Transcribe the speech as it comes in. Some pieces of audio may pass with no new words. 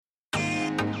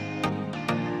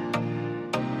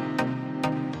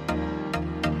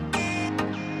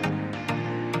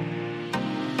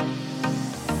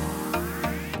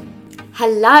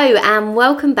Hello and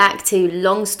welcome back to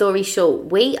Long Story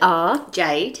Short. We are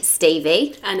Jade,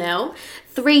 Stevie and Elle.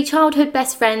 3 childhood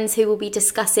best friends who will be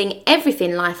discussing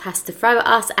everything life has to throw at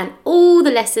us and all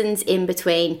the lessons in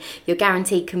between. You're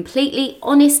guaranteed completely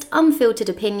honest, unfiltered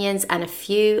opinions and a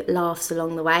few laughs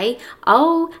along the way.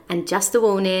 Oh, and just a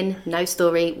warning, no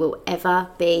story will ever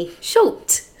be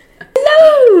short.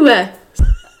 Hello!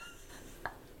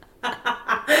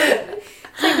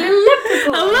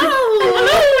 Hello.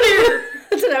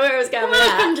 I don't know where I was going with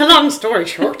that. Welcome to Long Story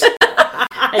Short.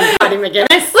 I'm Paddy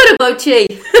McGuinness. What about you?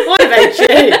 What about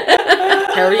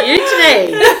you? How are you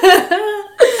today?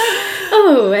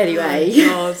 Oh, anyway.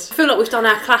 God. I feel like we've done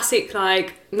our classic,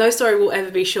 no story will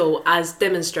ever be short, as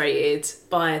demonstrated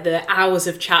by the hours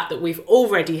of chat that we've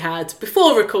already had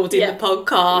before recording the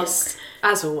podcast.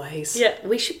 As always. Yeah,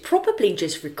 we should probably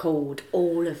just record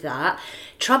all of that.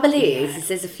 Trouble is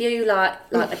there's a few I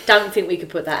don't think we could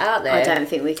put that out there. I don't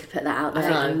think we could put that out there.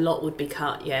 I think a lot would be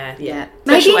cut, yeah.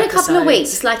 Maybe Special in a couple of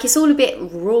episodes. weeks, it's all a bit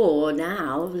raw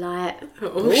now,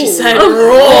 Oh, she said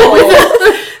raw with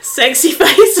a sexy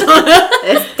face on her.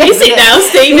 Is it now,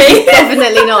 Stevie?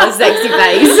 Definitely not a sexy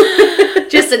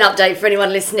face. Just an update for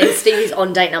anyone listening. Stevie's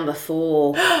on date number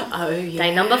 4. Oh, yeah.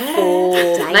 Date number 4.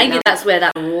 Date Maybe number- that's where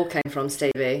that raw came from,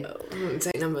 Stevie.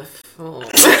 Date number 4.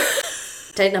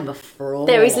 Date number 4.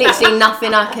 There is literally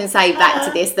nothing I can say back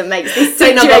to this that makes this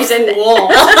Date number situation. 4.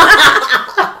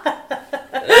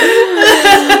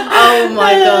 Oh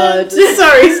my god.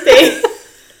 Sorry, Steve.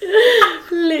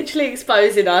 Literally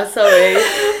exposing us, sorry.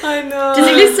 I know. Does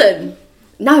he listen?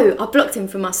 No, I blocked him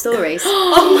from my stories.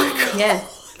 Oh my god. Yeah.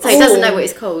 So he doesn't know what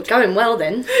it's called. Going well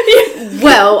then.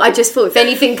 Well, I just thought if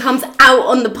anything comes out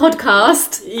on the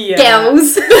podcast, Yeah.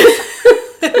 girls.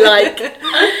 like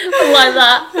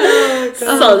that.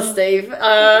 So, Steve.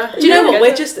 Do you know what?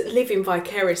 We're just living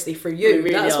vicariously through you. We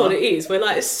really That's are. what it is.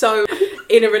 We're so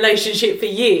in a relationship for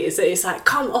years that it's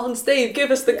come on, Steve,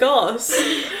 give us the goss.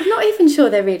 I'm not even sure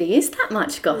there really is that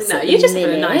much gossip. No, at you're the just having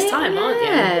a minute. nice time, aren't you?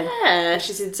 Yeah. Yeah.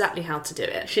 She's exactly how to do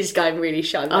it. She's going really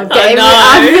shy. I'm I getting, know.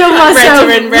 I feel myself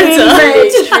Redder and redder.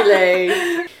 really red.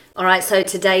 Literally. Alright, so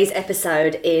today's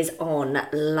episode is on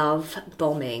love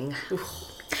bombing.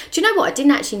 Do you know what? I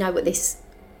didn't actually know what this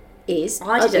is.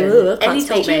 I didn't. can't Ellie speak.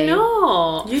 told me.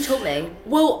 No. You taught me.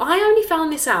 Well, I only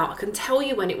found this out. I can tell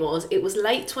you when it was. It was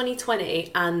late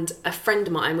 2020, and a friend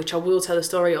of mine, which I will tell the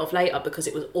story of later because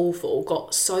it was awful,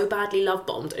 got so badly love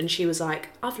bombed, and she was like,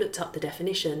 "I've looked up the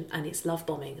definition, and it's love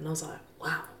bombing." And I was like,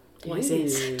 "Wow, what is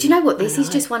this?" Do you know what? This is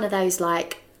know. just one of those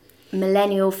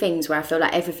millennial things where I feel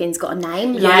like everything's got a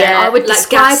name. Yeah, I would like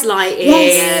describe gaslighting.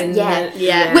 Yes,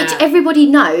 Yeah. which everybody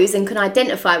knows and can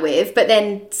identify with, but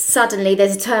then suddenly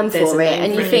there's a term There's for a it, name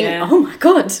and you for it, think, yeah. oh my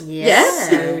god, Yeah.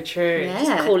 So true.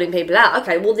 yeah. Calling people out.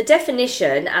 Okay, well, the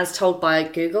definition, as told by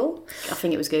Google, I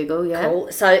think it was Google, yeah.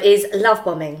 cool, so is love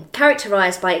bombing,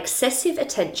 characterised by excessive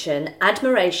attention,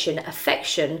 admiration,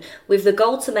 affection, with the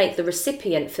goal to make the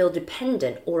recipient feel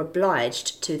dependent or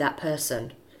obliged to that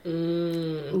person.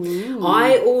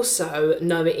 I also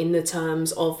know it in the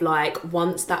terms of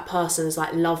once that person has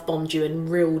love bombed you and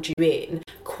reeled you in,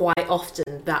 quite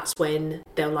often that's when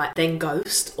they'll then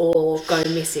ghost or go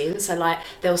missing. So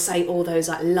they'll say all those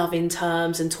loving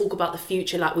terms and talk about the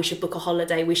future, we should book a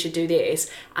holiday, we should do this,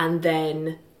 and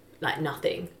then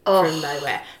nothing from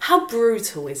nowhere. How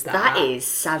brutal is that? That is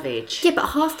savage. Yeah, but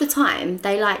half the time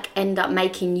they end up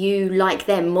making you like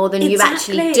them more than you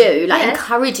Exactly. actually do, Yeah.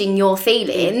 encouraging your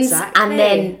feelings, Exactly. and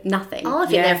then nothing. Oh, I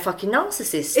think they're fucking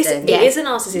narcissists then. It is a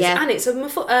narcissist, Yeah. and it's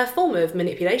a form of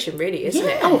manipulation, really, isn't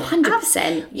it? Oh,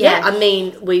 100%. Yeah, I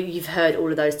mean, you've heard all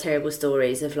of those terrible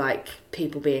stories of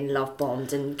people being love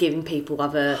bombed and giving people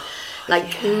other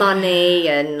money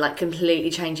and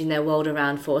completely changing their world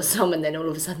around for some, and then all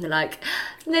of a sudden they're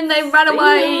and then they ran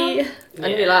away,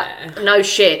 and you're like, no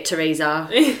shit, Teresa.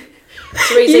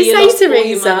 Teresa, You lost say all your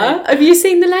Teresa. money. Have you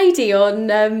seen the lady on?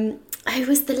 Who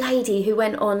was the lady who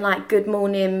went on Good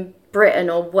Morning Britain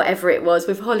or whatever it was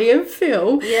with Holly and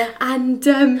Phil? Yeah. And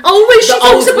When she The talks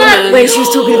old about woman. when she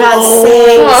was talking about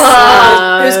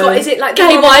sex. Who's got? Is it the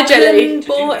KY Moroccan jelly.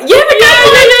 boy? Yeah, the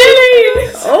KY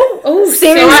jelly. Oh,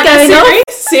 Siri's Alright, going off.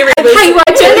 Siri was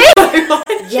KY jelly.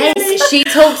 yes, she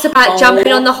talks about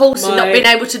jumping on the horse and not my being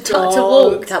able to God.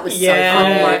 walk. That was Yeah. so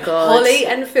funny. Oh my God. Holly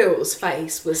and Phil's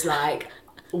face was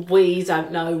we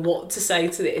don't know what to say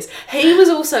to this. He was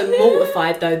also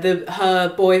mortified though, her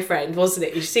boyfriend, wasn't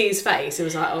it? You see his face, it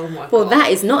was oh my God. Well, that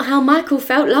is not how Michael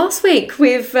felt last week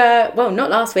with, not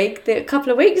last week, a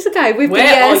couple of weeks ago with Where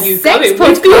the are you sex going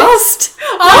with podcast.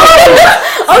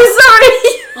 Oh, Oh,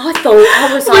 sorry. I thought,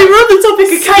 I was like... We were on the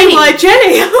topic of same. Kate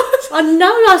Jenny. I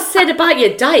know I said about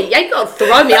your date. You ain't got to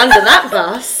throw me under that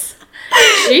bus.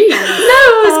 Jeez. No,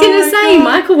 I was going to say,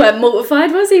 Michael weren't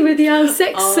mortified, was he, with the old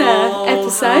sex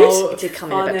episode? He did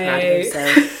come in a bit proud of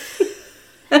himself.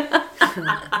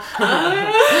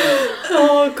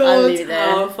 Oh, God. I'll leave it there.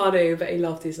 How funny. But he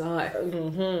loved his life.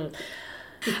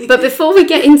 But before we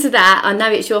get into that, I know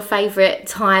it's your favourite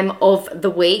time of the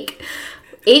week.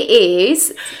 It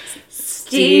is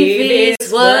Stevie's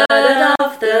word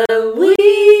of the week.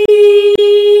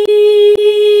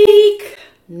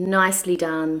 nicely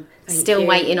done. Thank Still you.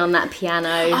 waiting on that piano.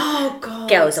 Oh, God.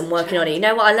 Girls, I'm working on it. You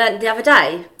know what I learned the other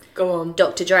day? Go on.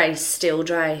 Dr. Dre's Still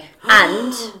Dre.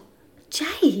 And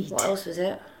Jade. what else was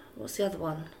it? What's the other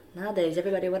one? Nowadays,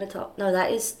 everybody want to top. No,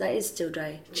 that is Still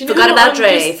Dre. Do you know Forgot what? about I'm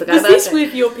Dre. just- Forgot was about this Dre.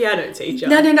 with your piano teacher?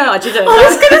 No, I didn't. I was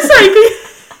going to say.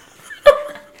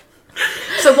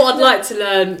 So what I'd like to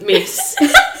learn, Miss,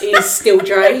 is Still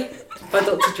Dre by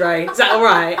Dr. Dre. Is that all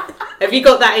right? Have you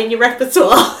got that in your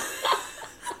repertoire?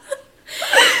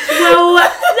 Well,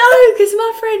 no, because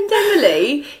my friend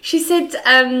Emily, she said,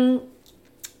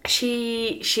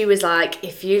 she was like,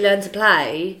 if you learn to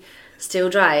play Still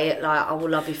Dre, like, I will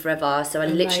love you forever. So I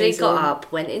literally got Amazing.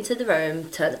 up, went into the room,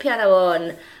 turned the piano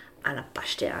on, and I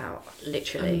bashed it out,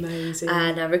 literally. Amazing.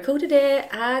 And I recorded it,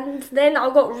 and then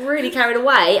I got really carried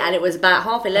away, and it was about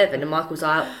 11:30, and Michael was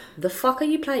like, the fuck are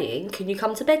you playing? Can you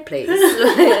come to bed, please?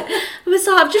 I was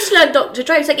like, I've just learned Dr.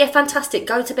 Dre. He's like, yeah, fantastic,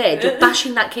 go to bed. You're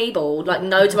bashing that keyboard, like,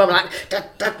 no tomorrow. I'm like, da,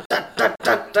 da, da, da,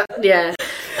 da, da. Yeah.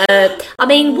 I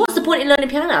mean, what's the point in learning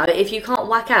piano if you can't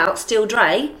whack out Still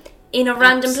Dre in a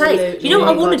random place? Absolutely. You know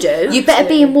what I want to do? You better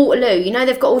be in Waterloo. You know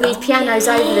they've got all these pianos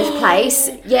over this place.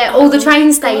 Yeah, all the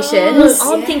train stations.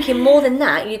 I'm thinking more than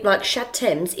that. You'd like Shad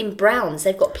Thames in Browns.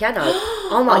 They've got piano.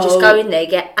 I might just go in there,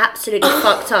 get absolutely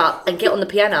fucked up, and get on the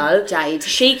piano. Jade.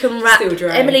 She can rap. Still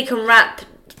Dre. Emily can rap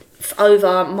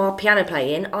over my piano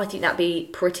playing. I think that'd be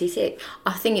pretty sick.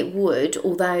 I think it would,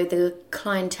 although the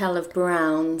clientele of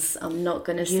Browns, I'm not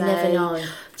going to say. You never know.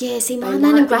 Yeah, see, my They nan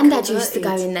might and be granddad used to go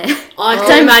converted. in there. I don't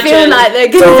can imagine feel like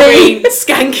they're going to Doreen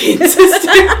skanking to Still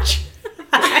Dre.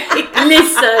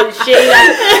 Listen, she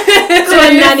to a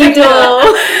nanny door.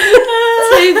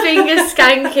 2 fingers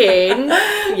skanking.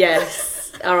 Yes.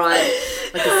 All right.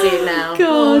 I can see it now.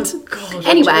 God. God,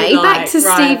 Anyway, back to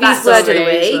Stevie's word of the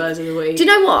week. Word of the week. Do you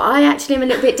know what? I actually am a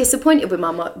little bit disappointed with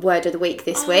my word of the week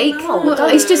this week. no. Well,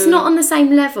 it's just not on the same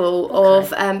level of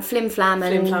flim flam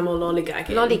and Flim flam or lollygagging?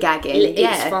 lollygagging. It's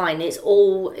Yeah. fine. It's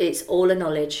all a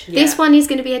knowledge. This one is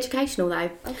going to be educational though.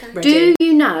 Okay. Ready? Do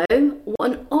you know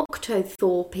what an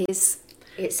octothorpe is?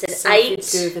 It's an Something 8.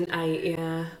 to do with an 8,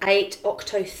 yeah. 8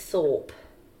 octothorpe.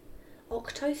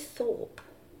 Octothorpe.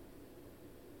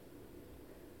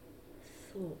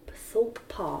 Thorpe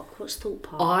Park. What's Thorpe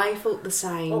Park? I thought the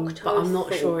same, but I'm not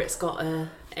Octothorpe. sure it's got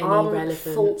any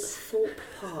relevance. Thorpe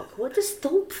Park. What does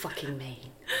Thorpe fucking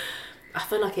mean? I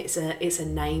feel like it's a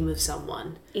name of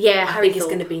someone. Yeah, I Harry think it's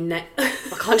Thorpe. going to be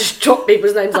I can't just drop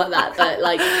people's names like that, but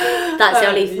like that's the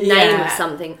only name yeah. of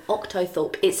something.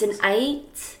 Octothorpe. It's an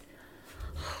 8.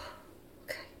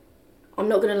 I'm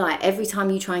not going to lie, every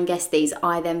time you try and guess these,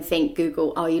 I then think,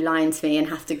 Google, are you lying to me? And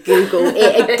have to Google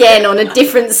it again on a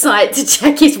different site to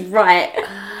check it's right.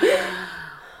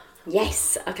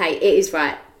 Yes, okay, it is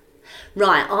right.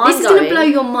 Right, This is going to blow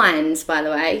your minds, by the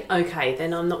way. Okay,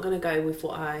 then I'm not going to go with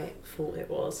what I thought it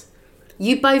was.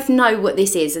 You both know what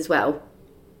this is as well.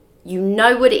 You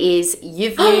know what it is,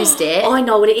 you've used it. I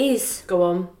know what it is. Go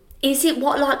on. Is it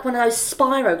what, like one of those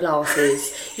Spyro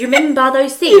glasses? You remember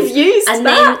those things? You've used and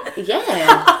that? then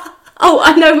yeah, Oh,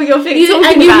 I know what you're talking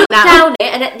and you about look now. down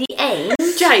it, and at the end,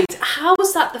 Jade, how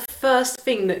was that the first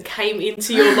thing that came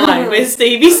into your mind when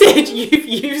Stevie said you've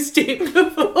used it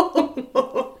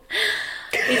before?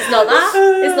 it's not that.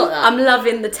 It's not that. I'm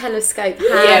loving the telescope hand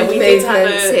Yeah, we did have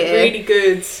movements a here. really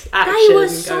good action. they were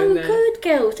so going there. good,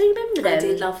 girls. Do you remember them? I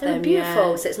did love They were them, beautiful.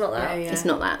 yeah. So it's not that. Yeah, yeah. It's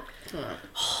not that.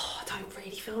 I don't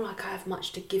really feel like I have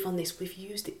much to give on this. We've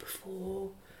used it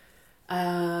before.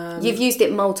 You've used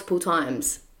it multiple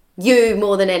times. You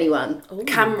more than anyone.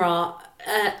 Camera,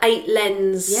 8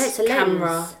 lens Yeah, it's a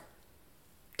camera. lens.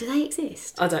 Do they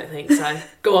exist? I don't think so.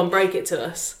 Go on, break it to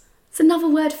us. It's another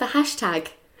word for hashtag.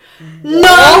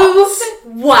 No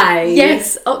way.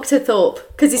 Yes, octothorpe,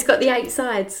 because it's got the 8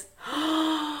 sides.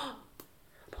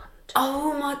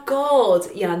 Oh my god.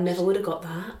 Yeah, I never would have got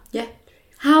that. Yeah.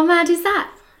 How mad is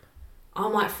that? I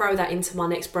might throw that into my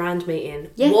next brand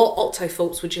meeting. Yeah. What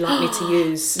octothorpes would you like me to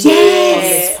use Yeah. on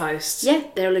this post? Yeah.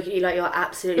 They'll look at you like you're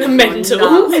absolutely Mental.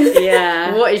 nuts.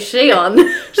 Yeah. What is she on?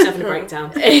 She's having a breakdown.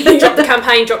 Drop the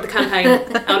campaign, drop the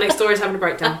campaign. Our next door is having a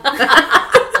breakdown.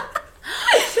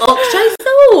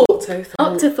 Octothorpe.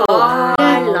 Octothorpe. Oh,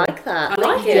 I Yeah. like that. I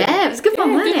like it. Yeah, it was a good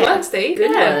one, wasn't Good it? word, Steve.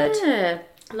 Good Yeah. word. Yeah.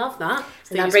 Love that.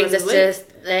 And that Stevie's brings word us of the week.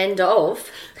 to the end of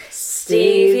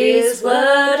Stevie's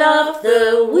Word of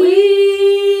the Week.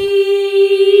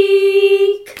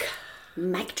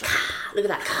 Mic drop. Look at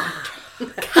that.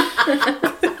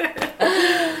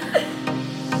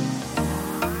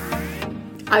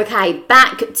 Okay,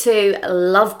 back to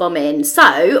love bombing.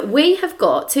 So we have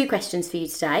got 2 questions for you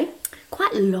today.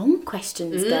 Quite long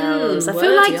questions, girls. I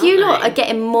feel wordy, like you aren't lot they? are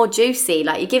getting more juicy.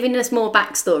 Like, you're giving us more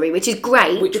backstory, which is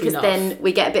great, Which we because love. then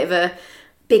we get a bit of a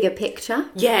bigger picture.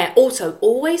 Yeah, also,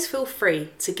 always feel free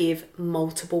to give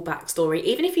multiple backstory.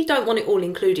 Even if you don't want it all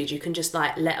included, you can just,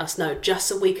 like, let us know, just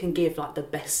so we can give, like, the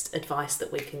best advice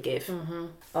that we can give.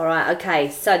 All right, okay.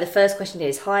 So the first question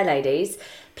is, hi ladies,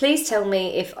 please tell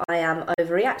me if I am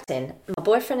overreacting. My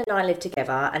boyfriend and I live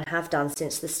together and have done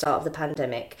since the start of the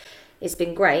pandemic. It's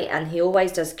been great, and he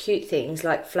always does cute things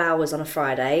like flowers on a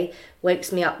Friday,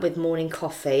 wakes me up with morning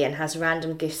coffee, and has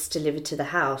random gifts delivered to the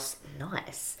house.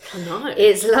 Nice. I know.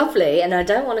 It's lovely, and I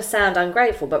don't want to sound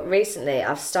ungrateful, but recently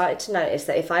I've started to notice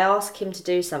that if I ask him to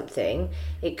do something,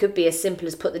 it could be as simple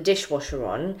as put the dishwasher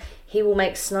on, he will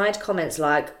make snide comments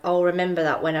like, "I'll remember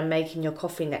that when I'm making your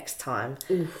coffee next time."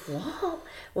 What?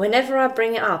 Whenever I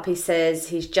bring it up, he says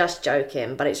he's just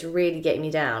joking, but it's really getting me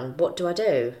down. What do I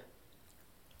do?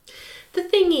 The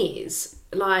thing is,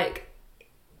 like,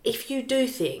 if you do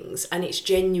things and it's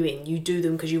genuine, you do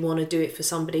them because you want to do it for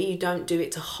somebody, you don't do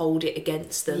it to hold it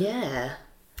against them. Yeah.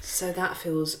 So that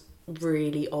feels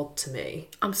really odd to me.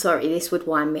 I'm sorry, this would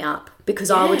wind me up, because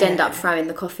I would end up Yeah. throwing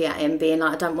the coffee at him, being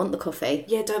like, I don't want the coffee.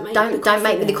 Yeah, don't make Don't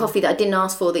make me the then. coffee that I didn't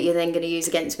ask for, that you're then going to use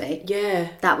against me. Yeah.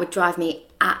 That would drive me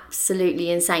absolutely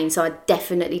insane. So I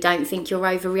definitely don't think you're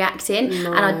overreacting.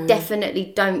 No. And I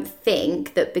definitely don't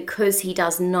think that because he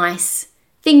does nice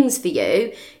things for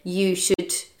you, you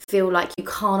should feel like you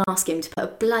can't ask him to put a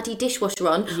bloody dishwasher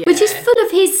on, which is Yeah. full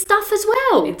of his stuff as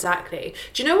well. Exactly.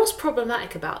 Do you know what's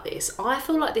problematic about this? I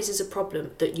feel like this is a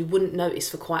problem that you wouldn't notice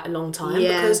for quite a long time.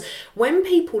 Yeah. Because when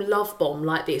people love bomb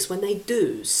like this, when they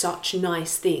do such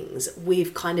nice things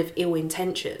with kind of ill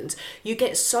intentions, you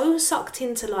get so sucked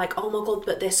into like, oh my God,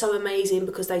 but they're so amazing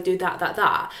because they do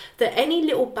that any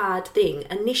little bad thing,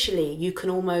 initially you can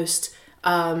almost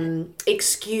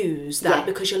excuse that Yeah.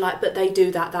 because you're like, but they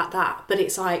do that. But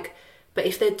it's like, but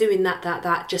if they're doing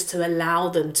that just to allow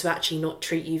them to actually not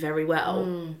treat you very well,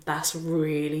 that's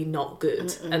really not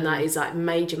good. And that is like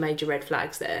major red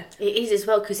flags there. It is as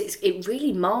well, because it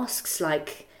really masks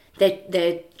like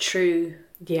their true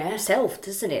Yeah. self,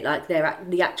 doesn't it? Like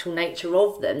the actual nature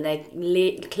of them. They're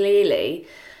clearly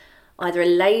either a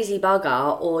lazy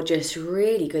bugger or just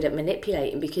really good at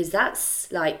manipulating, because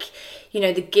that's like, you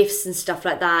know, the gifts and stuff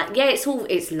like that. Yeah,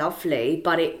 it's lovely,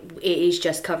 but it is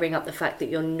just covering up the fact that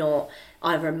you're not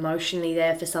either emotionally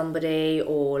there for somebody,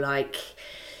 or like,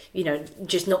 you know,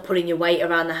 just not putting your weight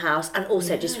around the house. And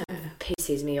also it just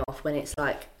pisses me off when it's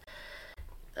like,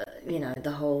 you know,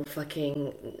 the whole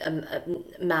fucking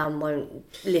man won't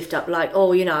lift up, like,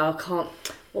 oh, you know, I can't,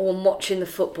 oh, I'm watching the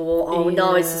football, oh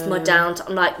no, it's just my downtime.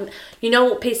 I'm like, you know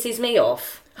what pisses me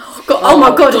off? Oh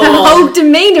my God, her whole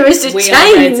demeanour has just We are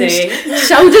changed. ready.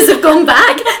 Shoulders have gone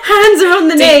back, hands are on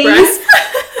the Deep knees. breath.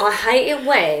 I hate it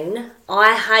when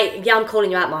I'm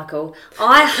calling you out, Michael.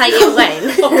 I hate it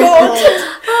when Oh God.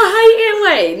 I hate it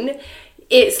when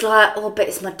it's like, oh, but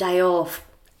it's my day off.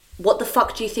 What the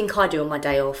fuck do you think I do on my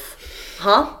day off?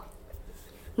 Huh?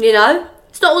 You know?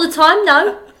 It's not all the time,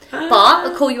 no. But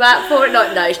I'll call you out for it. No,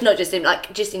 it's not just in,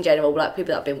 like, just in general, like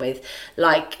people that I've been with.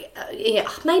 Like, yeah,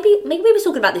 maybe we were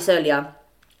talking about this earlier.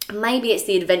 Maybe it's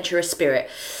the adventurous spirit.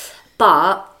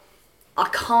 But I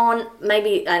can't,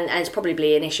 maybe, and it's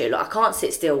probably an issue, like I can't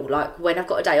sit still. Like when I've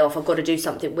got a day off, I've got to do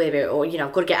something with it, or, you know,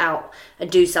 I've got to get out and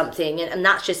do something, and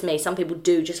that's just me. Some people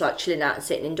do just like chilling out and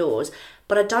sitting indoors,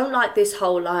 but I don't like this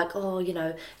whole like, oh, you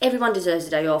know, everyone deserves a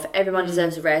day off, everyone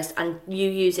deserves a rest, and you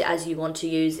use it as you want to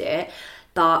use it.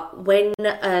 But when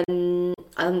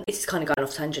this is kind of going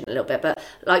off tangent a little bit, but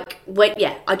like when,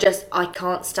 yeah, I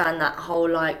can't stand that whole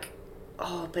like,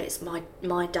 oh, but it's my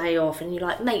day off, and you're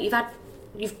like, mate,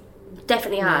 you've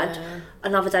definitely had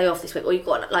another day off this week, or you've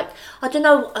got like, I don't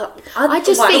know. I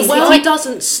just think Well, if it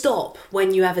doesn't stop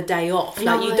when you have a day off.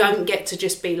 Like, No. you don't get to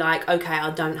just be like, okay, I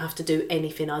don't have to do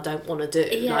anything I don't want to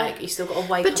do. Yeah. Like, you still got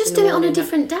to wake But up just in do the it on a morning.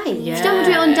 different day. If you Yeah. don't want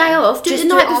to do it on day off, do Just it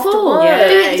the do it night after before. work. Do it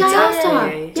the day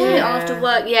exactly. after. do it after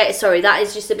work. Yeah, sorry, that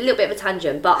is just a little bit of a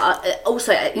tangent, but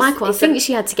also Michael, I think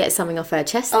she had to get something off her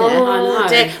chest there. I know.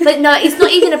 dear. But no, it's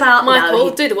not even about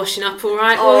Michael, do the washing up all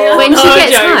right. When she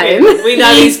gets home, we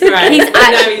know he's great. He's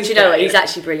actually, do you know what? He's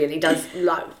actually brilliant. He does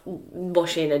like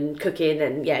washing and cooking,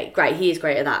 and yeah, great. He is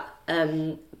great at that.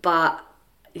 But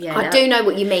yeah, I do know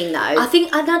what you mean, though. I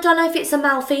think I don't know if it's a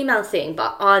male-female thing,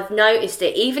 but I've noticed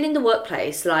it even in the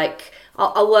workplace. Like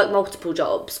I work multiple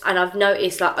jobs, and I've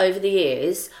noticed like over the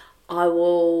years, I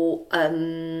will.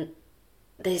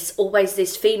 There's always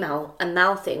this female and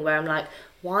male thing where I'm like,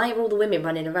 why are all the women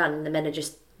running around and the men are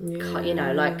just, you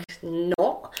know, like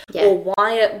not? Yeah. Or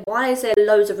why is there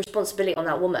loads of responsibility on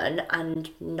that woman and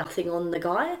nothing on the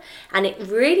guy? And it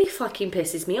really fucking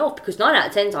pisses me off because 9 out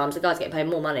of 10 times the guy's getting paid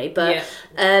more money. But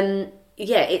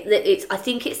it's I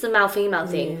think it's the male-female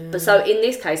thing. Yeah. But so in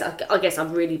this case, I guess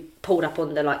I've really pulled up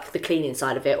on the cleaning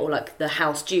side of it or like the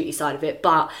house duty side of it.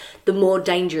 But the more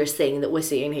dangerous thing that we're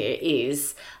seeing here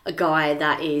is a guy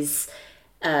that is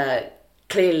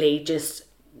clearly just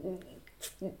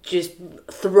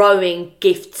throwing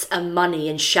gifts and money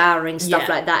and showering stuff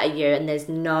like that at you, and there's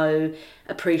no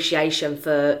appreciation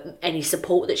for any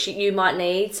support that you might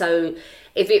need. So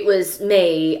if it was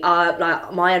me,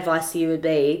 my advice to you would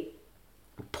be,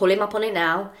 pull him up on it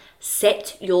now,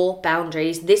 set your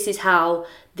boundaries. This is how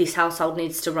this household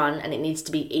needs to run, and it needs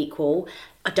to be equal.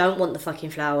 I don't want the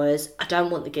fucking flowers, I don't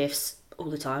want the gifts all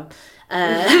the time,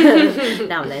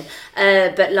 now and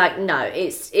then, but like no,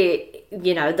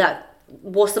 you know, that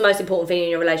what's the most important thing in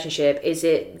your relationship? Is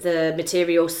it the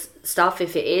material stuff?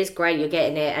 If it is, great, you're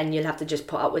getting it and you'll have to just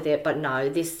put up with it. But no,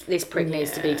 this prick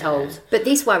needs to be told. But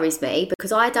this worries me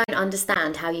because I don't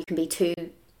understand how you can be two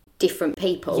different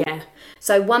people. Yeah.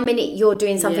 So 1 minute you're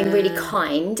doing something really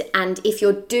kind, and if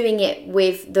you're doing it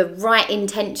with the right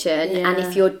intention, and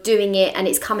if you're doing it and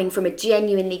it's coming from a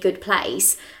genuinely good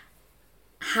place,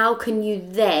 how can you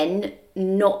then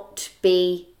not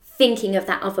be thinking of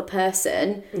that other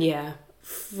person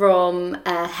from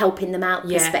a helping them out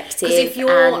perspective? Because if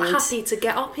you're happy to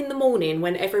get up in the morning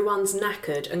when everyone's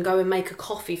knackered and go and make a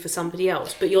coffee for somebody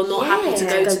else, but you're not happy to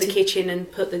go to the kitchen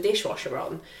and put the dishwasher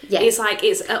on, it's like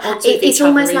it's at odds with it's each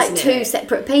almost other, like isn't two it?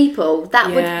 separate people.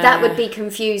 That would be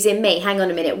confusing me. Hang on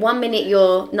a minute. 1 minute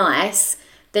you're nice,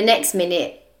 the next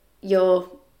minute you're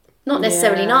not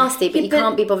necessarily nasty, but you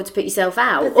can't be bothered to put yourself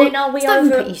out. But then are we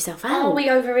putting yourself out? Are we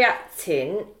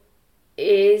overreacting?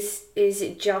 Is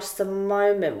it just a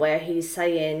moment where he's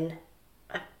saying,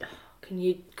 can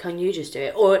you just do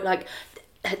it? Or like,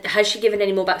 has she given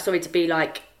any more backstory to be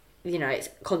like, you know, it's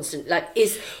constant, like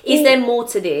is there more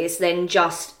to this than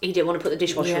just he didn't want to put the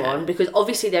dishwasher on? Because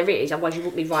obviously there is, otherwise you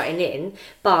wouldn't be writing in.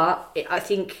 But I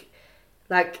think,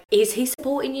 like, is he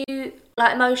supporting you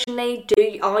like emotionally?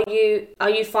 Are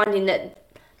you finding that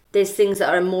there's things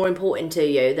that are more important to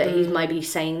you that he's maybe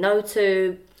saying no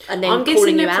to, and then I'm calling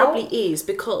guessing you there out? probably is,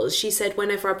 because she said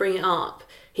whenever I bring it up,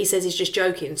 he says he's just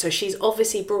joking. So she's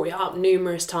obviously brought it up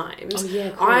numerous times. Oh yeah,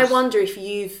 of I course. wonder if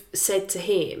you've said to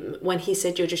him when he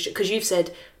said you're just, because you've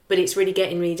said, but it's really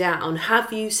getting me down.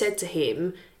 Have you said to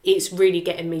him, it's really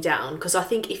getting me down? Because I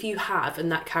think if you have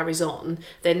and that carries on,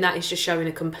 then that is just showing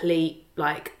a complete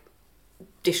like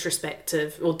disrespect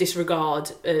of or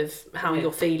disregard of how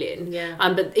you're feeling.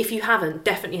 But if you haven't,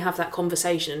 definitely have that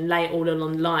conversation and lay it all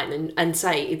on the line and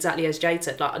say exactly as Jade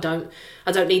said, like I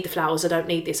don't need the flowers, I don't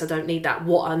need this, I don't need that.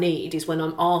 What I need is when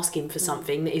I'm asking for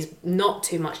something that is not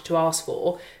too much to ask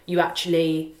for, you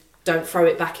actually don't throw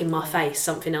it back in my face,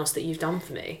 something else that you've done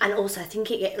for me. And also I think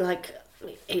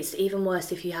it's even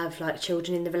worse if you have like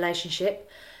children in the relationship.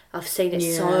 I've seen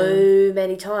it so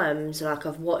many times. Like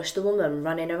I've watched the woman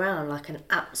running around like an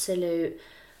absolute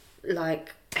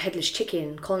like headless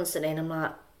chicken constantly, and I'm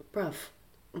like, bruv,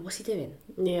 what's he doing?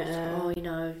 Yeah. Oh, you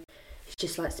know, he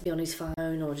just likes to be on his phone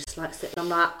or just likes to. And I'm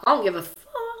like, I don't give a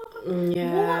fuck.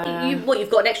 Yeah. You've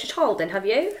got an extra child then, have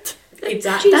you?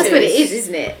 Exactly. That's what it is,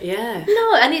 isn't it? Yeah.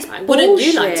 No, and it's Like, bullshit. wouldn't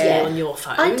you like to be on your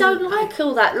phone? I don't like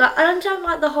all that. Like, I don't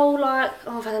like the whole like,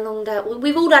 oh, I've had a long day.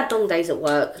 We've all had long days at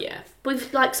work. Yeah.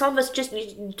 We've like some of us just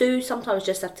you do sometimes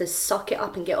just have to suck it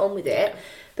up and get on with it.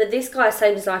 But this guy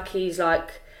seems like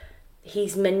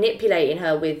he's manipulating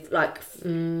her with like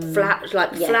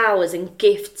flowers and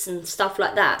gifts and stuff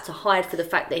like that to hide for the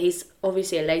fact that he's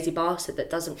obviously a lazy bastard that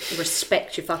doesn't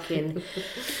respect your fucking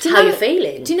you're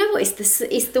feeling. Do you know what?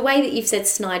 It's the way that you've said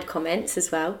snide comments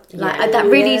as well. Like that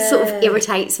really sort of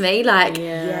irritates me. Like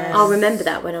I'll remember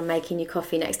that when I'm making you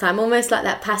coffee next time. Almost like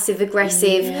that passive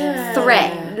aggressive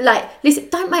threat. Like, listen,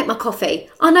 don't make my coffee.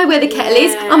 I know where the kettle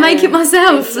is. I'll make it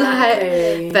myself.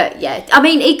 Exactly. Like, but yeah, I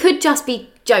mean, it could just be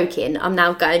joking. I'm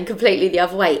now going completely the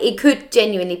other way. It could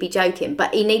genuinely be joking,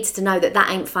 but he needs to know that that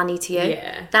ain't funny to you.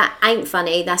 Yeah. That ain't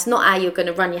funny. That's not how you're going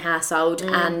to run your household,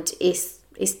 and it's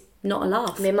not a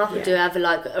laugh. Me and Michael do have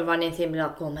a running thing,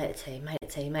 like, go on, make a tea,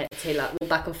 like, we're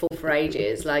back and forth for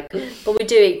ages, like, but we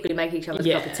do equally make each other's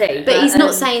cup of tea. But he's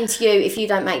not saying to you, if you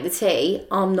don't make the tea,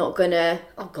 I'm not gonna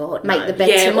make the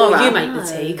bed tomorrow. Well, you make the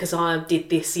tea because I did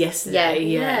this yesterday.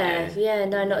 Yeah,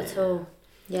 no, not at all.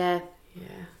 Yeah.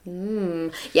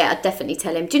 Yeah, I'd definitely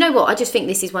tell him. Do you know what? I just think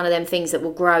this is one of them things that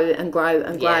will grow and grow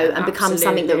and grow and become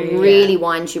something that really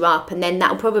winds you up, and then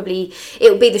it'll be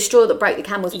the straw that broke the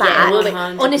camel's back.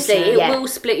 Honestly, it will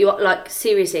split you up. Like,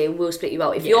 seriously, it will split you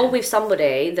up. If you're with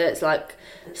somebody that's like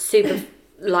super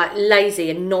like lazy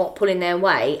and not pulling their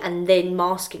weight, and then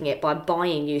masking it by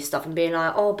buying you stuff and being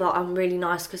like, oh, but I'm really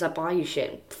nice because I buy you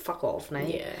shit. Fuck off,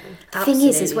 mate. Yeah. The thing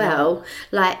is as well,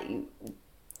 like,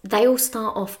 they all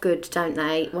start off good, don't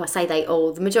they? Well, I say they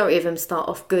all. The majority of them start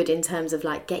off good in terms of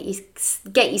like get you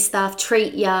stuff,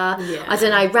 treat ya. Yeah. I don't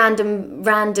know,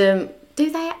 random. Do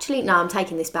they actually? No, I'm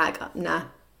taking this back. No,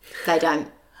 they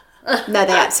don't. No,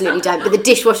 they absolutely don't. But the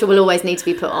dishwasher will always need to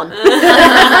be put on.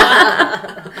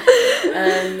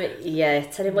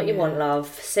 Tell him what you want, love.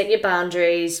 Set your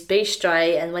boundaries. Be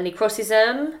straight, and when he crosses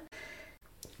them,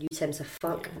 you tell him to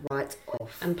fuck right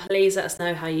off. And please let us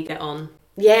know how you get on.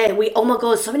 Yeah, oh my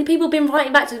god, so many people have been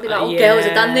writing back to me like, girls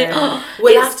have done this.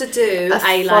 We'll have to do a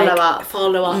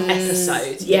follow-up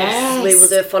episode. Yes, we will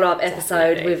do a follow-up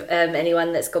episode with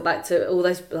anyone that's got back to all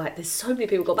those, like, there's so many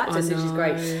people got back to us, which is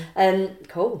great.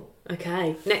 Cool.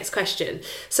 Okay, next question.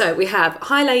 So we have,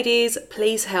 hi ladies,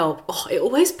 please help. Oh, it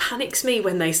always panics me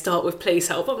when they start with please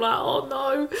help. I'm like, oh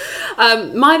no.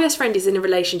 My best friend is in a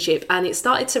relationship and it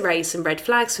started to raise some red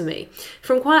flags for me.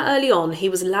 From quite early on, he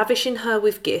was lavishing her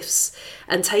with gifts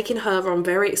and taking her on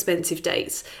very expensive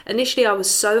dates. Initially, I was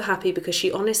so happy because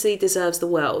she honestly deserves the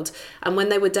world. And when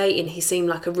they were dating, he seemed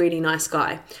like a really nice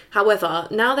guy. However,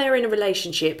 now they're in a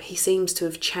relationship, he seems to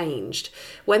have changed.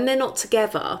 When they're not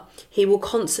together, he will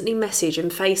constantly message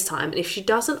and FaceTime, and if she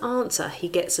doesn't answer, he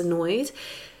gets annoyed.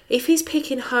 If he's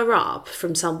picking her up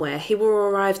from somewhere, he will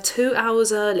arrive 2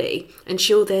 hours early and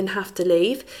she'll then have to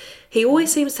leave. He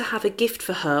always seems to have a gift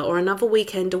for her or another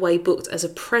weekend away booked as a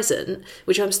present,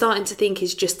 which I'm starting to think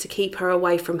is just to keep her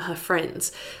away from her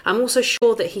friends. I'm also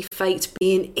sure that he faked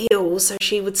being ill so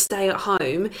she would stay at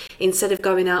home instead of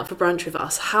going out for brunch with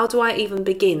us. How do I even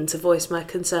begin to voice my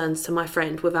concerns to my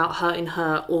friend without hurting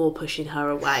her or pushing her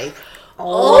away?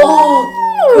 Oh,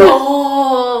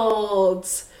 God!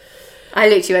 I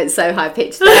literally went so high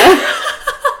pitched there.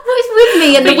 What's with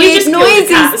me and the weird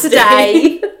noises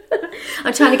today?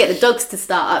 I'm trying to get the dogs to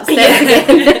start upstairs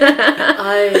again.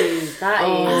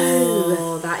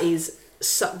 That is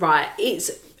so, right.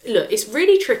 It's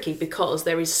really tricky because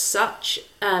there is such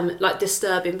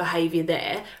disturbing behaviour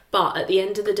there. But at the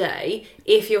end of the day,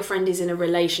 if your friend is in a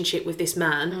relationship with this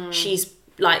man, she's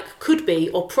could be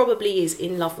or probably is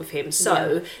in love with him.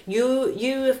 So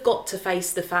you have got to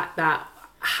face the fact that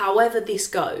however this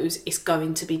goes, it's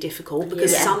going to be difficult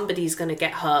because somebody's going to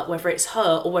get hurt, whether it's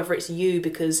her or whether it's you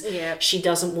because she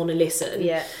doesn't want to listen.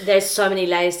 Yeah, there's so many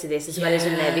layers to this as well,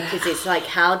 isn't there? Because it's like,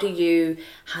 how do you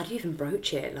even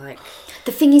broach it? Like,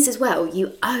 the thing is as well,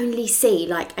 you only see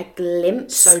like a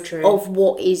glimpse of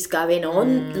what is going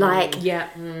on.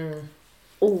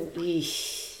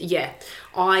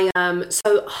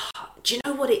 Do you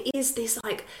know what it is? This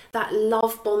that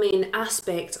love bombing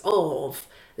aspect of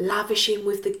lavishing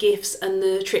with the gifts and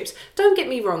the trips. Don't get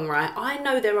me wrong, right? I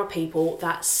know there are people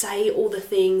that say all the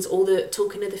things, all the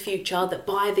talking of the future, that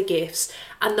buy the gifts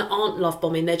and that aren't love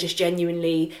bombing. They're just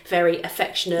genuinely very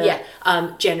affectionate,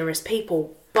 generous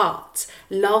people. But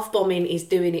love bombing is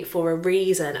doing it for a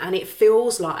reason, and it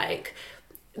feels like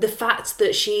the fact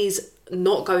that she's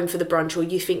not going for the brunch, or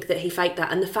you think that he faked that,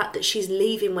 and the fact that she's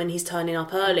leaving when he's turning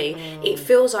up early, it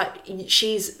feels like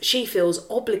she feels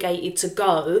obligated to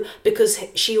go because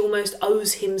she almost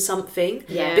owes him something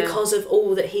because of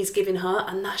all that he's given her,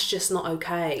 and that's just not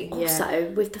okay.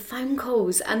 Also, with the phone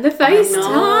calls and the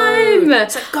FaceTime,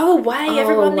 it's like, go away,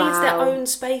 everyone needs their own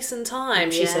space and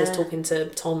time, she says, talking to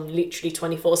Tom literally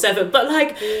 24/7, but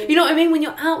you know what I mean, when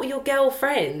you're out with your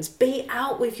girlfriends, be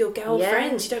out with your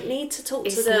girlfriends, you don't need to talk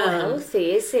to them.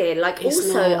 Healthy, is it? I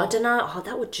don't know,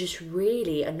 that would just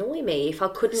really annoy me if I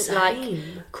couldn't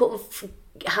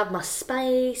have my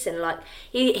space, and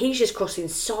he's just crossing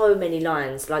so many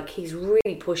lines. He's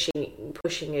really pushing you,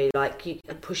 pushing your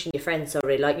friends,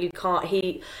 you can't,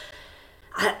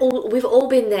 we've all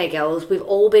been there, girls. We've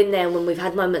all been there when we've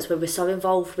had moments where we're so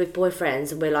involved with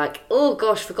boyfriends and we're like, oh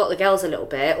gosh, forgot the girls a little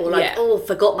bit, or like, oh,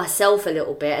 forgot myself a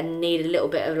little bit and need a little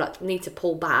bit of like, need to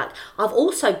pull back. I've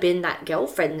also been that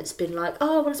girlfriend that's been like,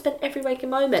 oh, I want to spend every waking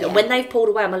moment. And when they've pulled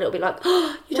away, I'm a little bit like,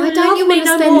 oh, you don't love me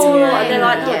no more. And they're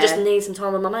like, no, I just need some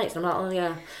time with my mates. And I'm like, oh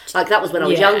yeah. Like that was when I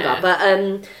was younger.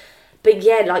 But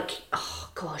yeah, like, oh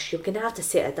gosh, you're gonna have to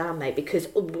sit her down, mate, because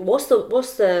what's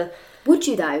the Would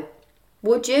you though?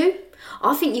 Would you?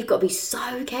 I think you've got to be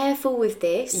so careful with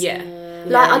this. Yeah.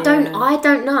 Like I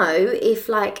don't know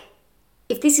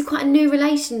if this is quite a new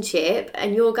relationship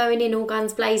and you're going in all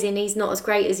guns blazing, he's not as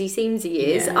great as he seems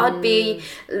he is. I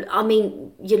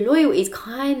mean, your loyalty is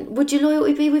would your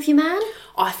loyalty be with your man?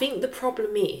 I think the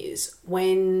problem is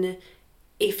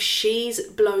if she's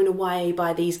blown away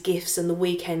by these gifts and the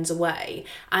weekends away,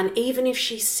 and even if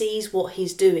she sees what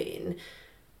he's doing,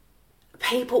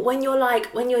 people, when you're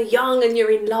young and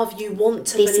you're in love, you want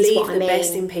to believe the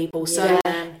best in people. So,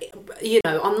 you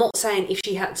know, I'm not saying if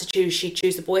she had to choose, she'd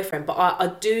choose the boyfriend, but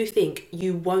I do think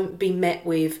you won't be met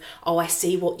with, oh, I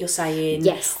see what you're saying.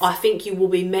 Yes. I think you will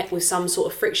be met with some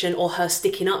sort of friction or her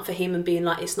sticking up for him and being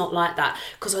like, it's not like that.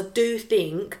 Because I do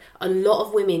think a lot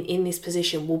of women in this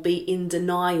position will be in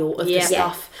denial of the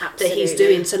stuff that he's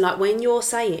doing. So like when you're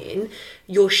saying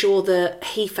you're sure that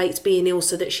he faked being ill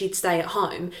so that she'd stay at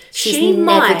home, she's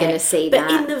never going to see that.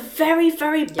 But in the very,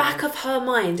 very back of her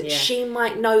mind, she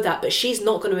might know that, but she's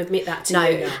not going to admit that to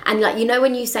you. And like, you know,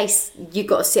 when you say you've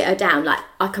got to sit her down, like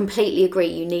I completely agree,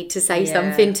 you need to say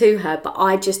something to her, but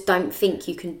I just don't think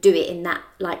you can do it in that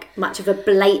like much of a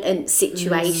blatant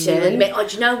situation. Do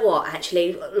you know what,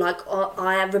 actually, like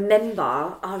I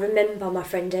remember my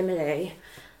friend Emily,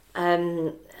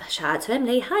 shout out to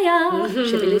Emily, hiya.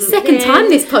 She'll be listening. Second time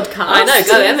this podcast. I know,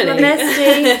 go Emily.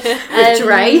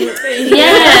 Dre.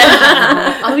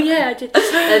 Yeah. Oh yeah, I did.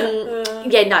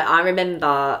 I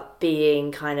remember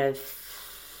being kind of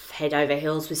head over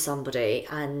heels with somebody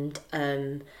and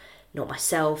not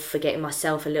myself, forgetting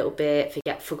myself a little bit,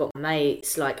 forgot my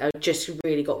mates. Like I just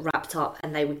really got wrapped up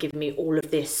and they were giving me all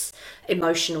of this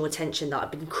emotional attention that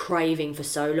I've been craving for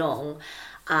so long.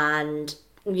 And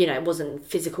you know, it wasn't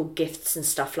physical gifts and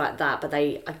stuff like that, but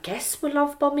they, I guess, were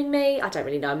love bombing me. I don't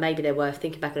really know. Maybe they were,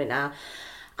 thinking back on it now.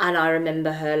 And I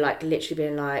remember her, like, literally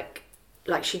being like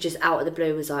she just out of the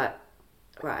blue was like,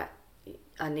 right,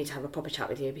 I need to have a proper chat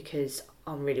with you because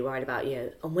I'm really worried about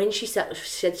you. And when she said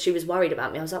she was worried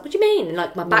about me, I was like, what do you mean? And,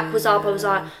 like, my back was up. I was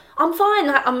like, I'm fine.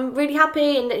 Like, I'm really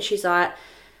happy. And then she's like,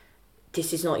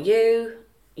 this is not you.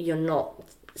 You're not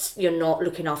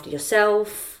looking after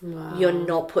yourself. You're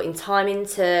not putting time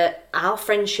into our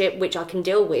friendship, which I can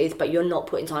deal with, but you're not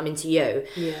putting time into you.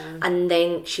 And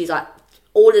then she's like,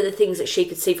 all of the things that she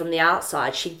could see from the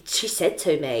outside, she said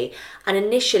to me. And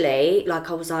initially,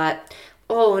 like, I was like,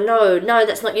 oh no,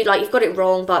 that's not you, like, you've got it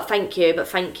wrong, but thank you.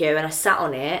 And I sat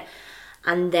on it,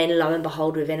 and then lo and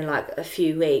behold, within like a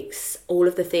few weeks, all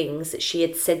of the things that she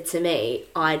had said to me,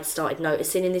 I'd started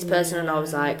noticing in this person. And I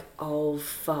was like, oh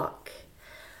fuck.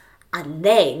 And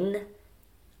then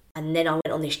I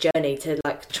went on this journey to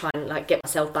like try and like get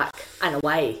myself back and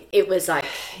away. It was like,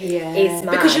 it's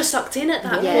mad. Because you're sucked in at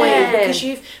that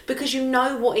point, because you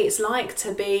know what it's like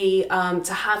to be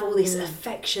to have all this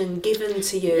affection given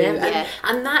to you,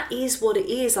 and that is what it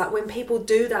is. Like when people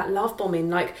do that love bombing,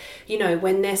 like, you know,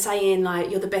 when they're saying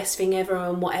like you're the best thing ever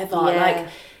and whatever, like,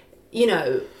 you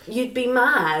know, you'd be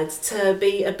mad to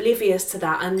be oblivious to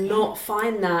that and not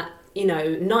find that, you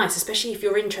know, nice, especially if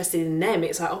you're interested in them.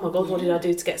 It's like, oh my god, what did I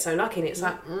do to get so lucky? And it's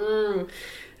like,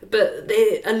 but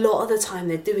a lot of the time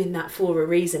they're doing that for a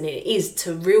reason. It is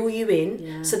to reel you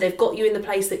in, so they've got you in the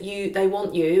place that they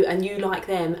want you, and you like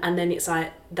them, and then it's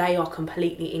like they are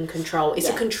completely in control. It's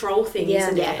a control thing,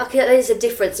 isn't it? Like, there's a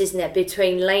difference, isn't there,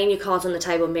 between laying your cards on the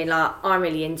table and being like, I'm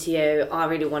really into you, I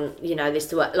really want, you know, this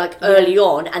to work, like early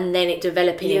on, and then it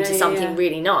developing into something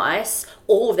really nice,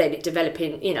 or then it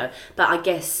developing, you know. But I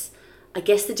guess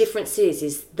the difference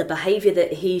is the behaviour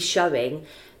that he's showing,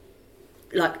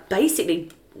 like basically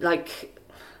like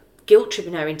guilt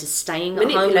tripping her into staying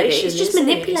at home. It's just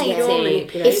manipulating.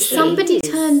 If somebody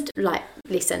turned, like,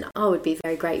 listen, I would be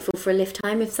very grateful for a lift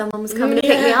home if someone was coming to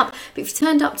pick me up. But if you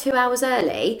turned up 2 hours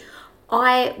early,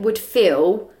 I would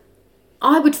feel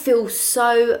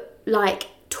so like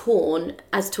torn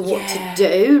as to what to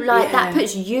do. Like that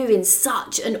puts you in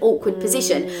such an awkward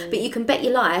position. But you can bet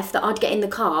your life that I'd get in the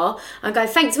car and go,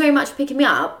 thanks very much for picking me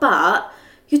up, but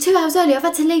you're 2 hours early, I've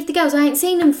had to leave the girls, I ain't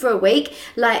seen them for a week.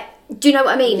 Like, Do you know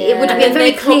what I mean? Yeah. It would have And been then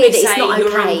very they clear probably that it's say not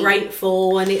you're okay.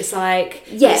 ungrateful, and it's like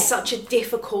Yeah. it's such a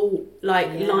difficult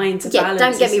line to Yeah, balance.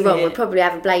 don't get me isn't wrong, it? we'd probably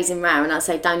have a blazing row and I'd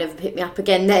say don't ever pick me up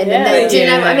again then. Yeah. And then, do you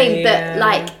know what I mean? Yeah. But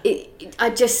like,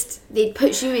 it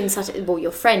puts you in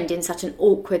your friend in such an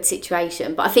awkward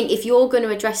situation. But I think if you're going to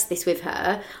address this with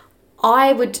her,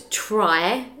 I would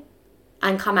try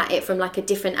and come at it from like a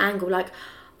different angle. Like,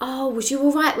 oh, was you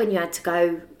all right when you had to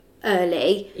go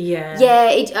early? Yeah.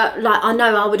 Like I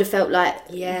know I would have felt like,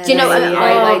 Yeah. do you know what I mean?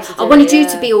 Great way to do I wanted it, you yeah.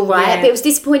 to be all right, Yeah. but it was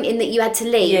disappointing that you had to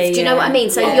leave. Do you know what I mean?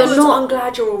 So Oh, you're God, not. I'm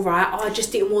glad you're all right. I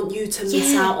just didn't want you to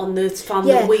miss Yeah. out on the fun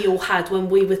Yeah. that we all had when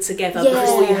we were together Yeah.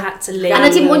 before you had to leave. And I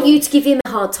didn't want you to give him a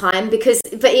hard time because,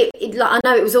 like I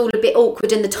know it was all a bit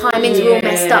awkward and the timings were all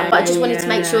messed up, but I just wanted to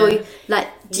make sure, like,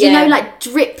 do you know, like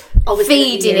drip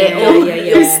feeding it or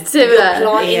just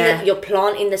to You're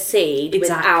planting the seed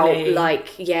Exactly. without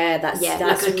like that's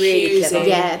like really clever.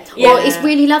 accusing. Or it's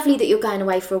really lovely that you're going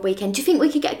away for a weekend. Do you think we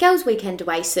could get a girls' weekend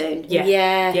away soon?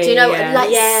 Yeah. Do you know,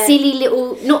 like Yeah. silly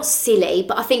little, not silly,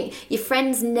 but I think your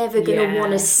friend's never going to Yeah.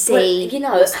 want to see Well, you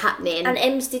know, what's happening. And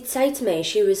Ems did say to me,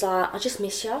 she was like, I just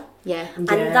miss you. Yeah. And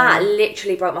that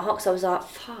literally broke my heart because I was like,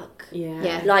 fuck.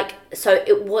 Yeah. Like, so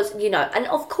it was, and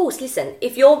of course, listen,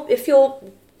 if you're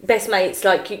best mates,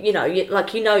 like,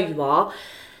 you are,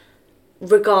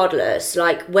 regardless,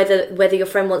 like whether your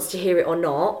friend wants to hear it or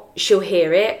not, she'll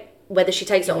hear it. Whether she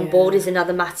takes it on board is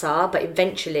another matter, but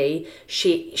eventually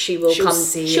she will She'll come.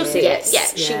 see She'll it. see it. Yeah,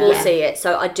 she will see it.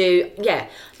 So I do. Yeah,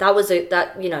 that was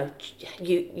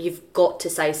you've got to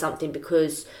say something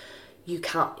because you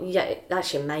can't. Yeah,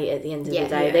 that's your mate at the end of the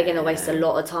day. They're going to waste a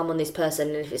lot of time on this person,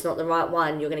 and if it's not the right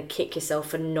one, you're going to kick yourself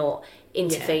for not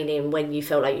intervening when you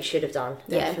felt like you should have done.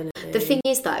 Yeah. Definitely. The thing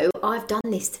is, though, I've done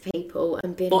this to people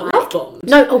and been What, like, love bombs?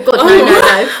 no, oh god,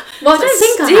 no. Well, I don't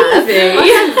think I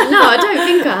have. No, I don't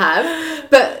think I have.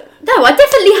 But no, I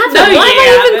definitely haven't. No, Why am you I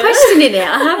even haven't. questioning it?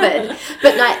 I haven't.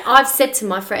 But like, I've said to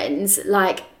my friends,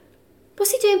 like,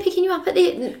 what's he doing picking you up at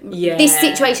the... Yeah. This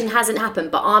situation hasn't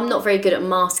happened, but I'm not very good at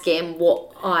masking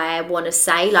what I want to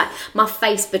say. Like, my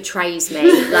face betrays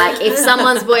me. Like, if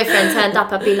someone's boyfriend turned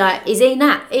up, I'd be like, is he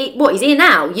now? What, is he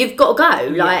now? You've got to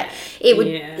go. Like, it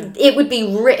would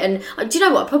be written... Do you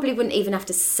know what? I probably wouldn't even have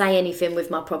to say anything with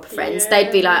my proper friends.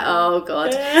 They'd be like, oh, God.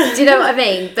 Do you know what I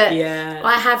mean? But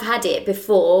I have had it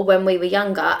before when we were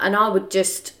younger, and I would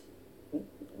just...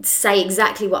 say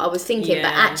exactly what I was thinking,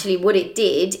 but actually what it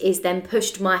did is then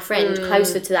pushed my friend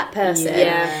closer to that person,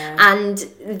 and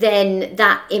then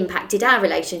that impacted our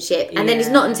relationship, and then it's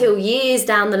not until years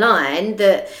down the line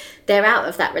that they're out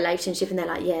of that relationship and they're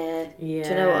like, do you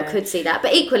know what, I could see that.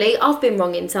 But equally, I've been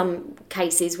wrong in some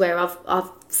cases where I've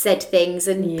said things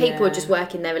and people are just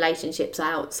working their relationships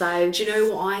out. So do you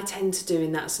know what I tend to do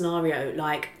in that scenario?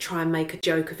 Like, try and make a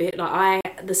joke of it. Like,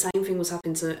 the same thing was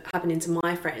happening to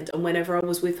my friend, and whenever I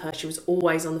was with her, she was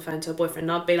always on the phone to her boyfriend,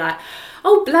 and I'd be like,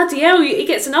 oh bloody hell, he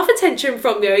gets enough attention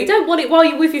from you, you don't want it while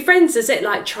you're with your friends, is it?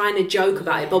 Like, trying to joke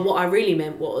about it. But what I really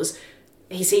meant was,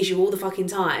 he sees you all the fucking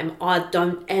time, I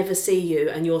don't ever see you,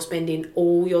 and you're spending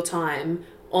all your time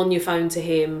on your phone to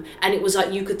him. And it was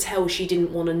like, you could tell she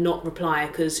didn't want to not reply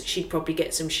because she'd probably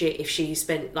get some shit if she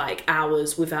spent like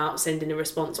hours without sending a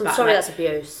response back. I'm sorry, that's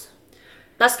abuse.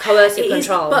 That's coercive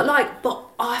control. But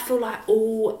I feel like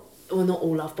not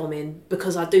all love bombing,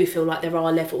 because I do feel like there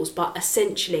are levels, but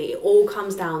essentially it all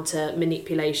comes down to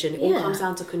manipulation, it all comes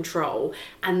down to control,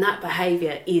 and that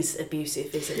behaviour is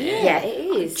abusive, isn't it? Yeah, it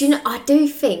is. do you know, I do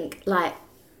think like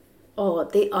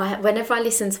whenever I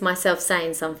listen to myself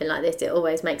saying something like this, it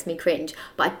always makes me cringe,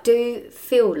 but I do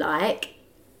feel like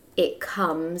it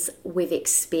comes with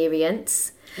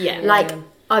experience. Like,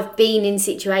 I've been in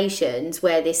situations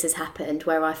where this has happened,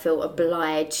 where I feel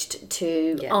obliged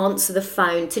to answer the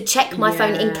phone, to check my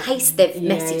phone in case they've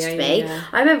messaged me.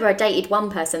 I remember I dated one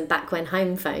person back when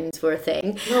home phones were a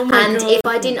thing, and if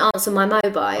I didn't answer my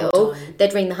mobile,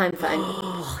 they'd ring the home phone.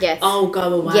 Oh,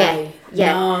 go away.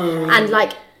 No. And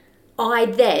like, I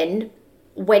then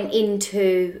went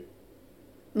into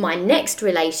my next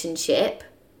relationship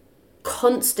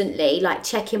constantly like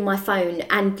checking my phone,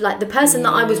 and like the person that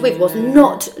I was with was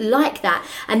not like that,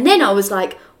 and then I was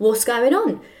like, what's going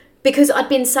on? Because I'd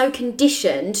been so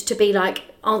conditioned to be like,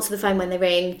 answer the phone when they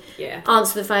ring,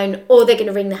 answer the phone, or they're going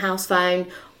to ring the house phone,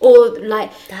 or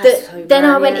like then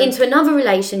I went into another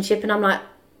relationship and I'm like,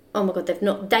 oh my god,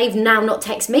 they've now not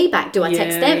texted me back, do I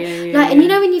text them? And you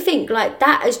know, when you think like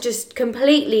that has just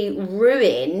completely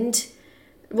ruined,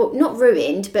 well, not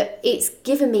ruined, but it's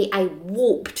given me a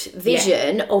warped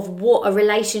vision of what a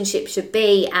relationship should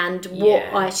be and what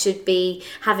I should be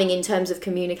having in terms of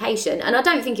communication. And I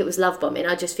don't think it was love bombing,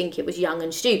 I just think it was young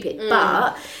and stupid.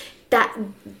 But that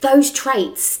those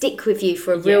traits stick with you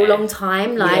for a real long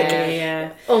time. Like,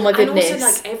 oh my goodness. And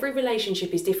also, like, every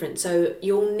relationship is different, so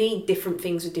you'll need different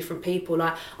things with different people.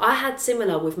 Like, I had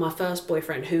similar with my first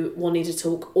boyfriend, who wanted to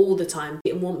talk all the time,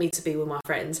 didn't want me to be with my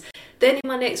friends. Then in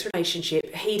my next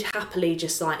relationship, he'd happily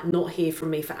just like not hear from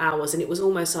me for hours, and it was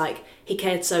almost like he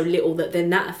cared so little that then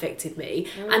that affected me.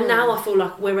 And now I feel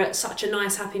like we're at such a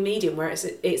nice happy medium where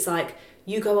it's like,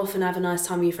 you go off and have a nice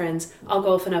time with your friends, I'll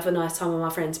go off and have a nice time with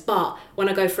my friends, but when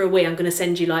I go for a wee, I'm going to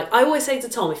send you, like, I always say to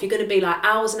Tom, if you're going to be like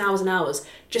hours and hours and hours,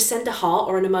 just send a heart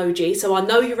or an emoji, so I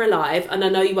know you're alive and I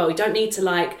know you well. You don't need to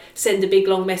like send a big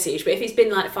long message, but if it's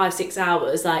been like 5-6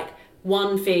 hours, like,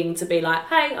 one thing to be like,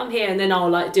 hey, I'm here, and then I'll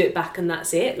like do it back and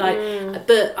that's it. Like,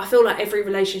 but I feel like every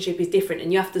relationship is different,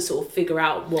 and you have to sort of figure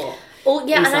out what. Well,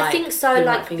 yeah, and like I think so,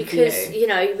 like, because, you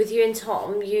know, with you and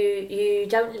Tom, you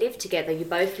don't live together. You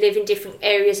both live in different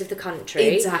areas of the country.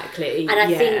 Exactly. And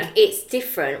I think it's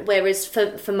different. Whereas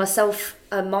for myself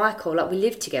and Michael, like, we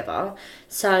live together.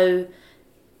 So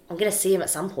I'm going to see him at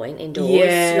some point indoors.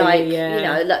 You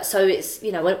know, like, so it's,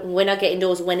 you know, when I get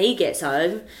indoors, when he gets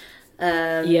home.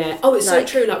 It's like, so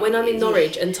true. Like, when I'm in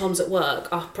Norwich and Tom's at work,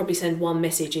 I'll probably send one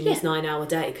message in his 9-hour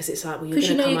day, because it's like, well, you're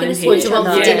going to come home here. Each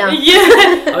other for dinner.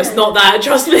 Oh, it's not that,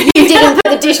 trust me. You didn't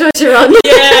put the dishwasher on.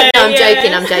 I'm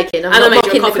joking. I'm not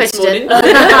mocking the question.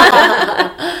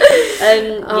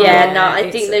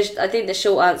 I think the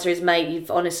short answer is, mate, you're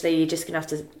just gonna have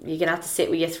to sit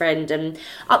with your friend and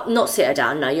not sit her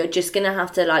down. No, you're just gonna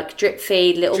have to like drip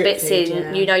feed little bits in.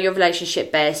 Yeah. You know your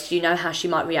relationship best. You know how she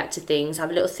might react to things. Have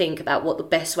a little think about what the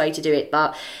best way to do it,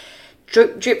 but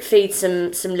drip feed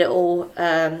some little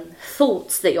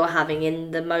thoughts that you're having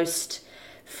in the most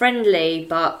friendly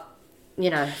but, you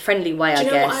know, friendly way, I guess. Do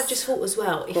you know what I've just thought as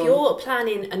well? If you're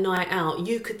planning a night out,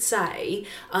 you could say,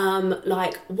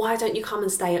 like, why don't you come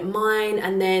and stay at mine?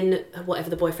 And then whatever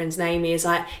the boyfriend's name is,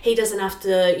 like, he doesn't have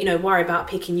to, you know, worry about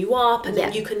picking you up. And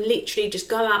then you can literally just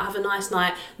go out, have a nice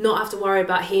night, not have to worry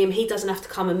about him. He doesn't have to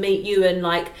come and meet you and,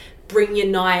 like, bring your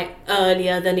night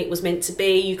earlier than it was meant to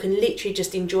be. You can literally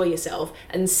just enjoy yourself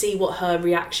and see what her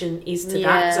reaction is to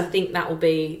that, because I think that will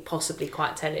be possibly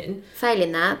quite telling.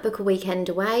 Failing that, book a weekend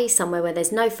away somewhere where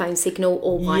there's no phone signal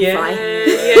or Wi-Fi.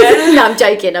 Yeah. No, I'm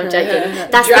joking.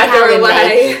 That's the cow in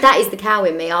me. That is the cow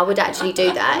in me. I would actually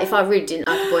do that if I really didn't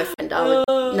like a boyfriend. I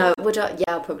would. No, would I?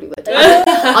 Yeah, I probably would.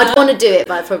 I'd want to do it,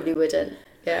 but I probably wouldn't.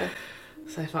 Yeah.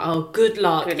 So good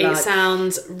luck. It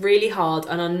sounds really hard,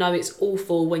 and I know it's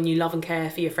awful when you love and care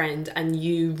for your friend and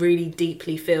you really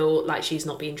deeply feel like she's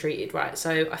not being treated right.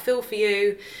 So I feel for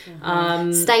you.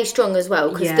 Stay strong as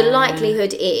well, because the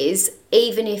likelihood is,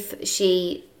 even if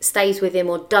she stays with him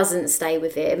or doesn't stay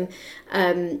with him,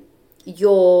 I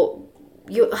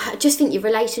just think your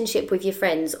relationship with your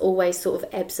friends always sort of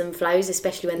ebbs and flows,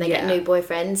 especially when they get new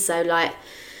boyfriends. So, like,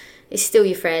 it's still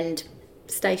your friend.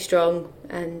 Stay strong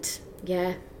and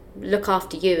look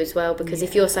after you as well, because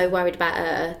if you're so worried about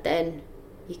her, then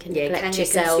you can neglect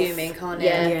yourself. Consuming, can't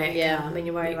it? Yeah. When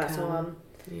you're worried about someone.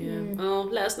 Yeah. Well,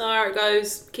 let us know how it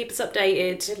goes. Keep us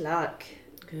updated. Good luck.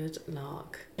 Good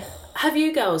luck. Have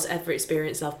you girls ever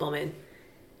experienced love bombing?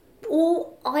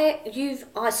 Well, I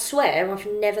swear I've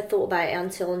never thought about it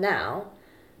until now,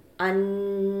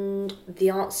 and the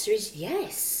answer is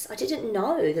yes. I didn't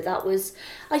know that was.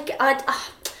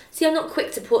 See, I'm not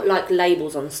quick to put like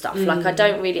labels on stuff. Like, I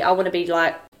don't really. I want to be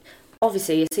like,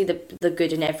 obviously, you see the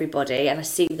good in everybody, and I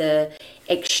see the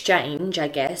exchange, I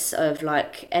guess, of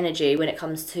like energy when it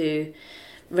comes to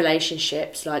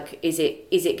relationships. Like, is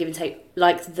it give and take?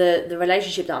 Like, the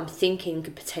relationship that I'm thinking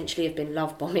could potentially have been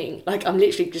love bombing. Like, I'm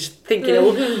literally just thinking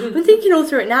I'm thinking all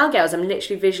through it now, girls. I'm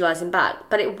literally visualising back,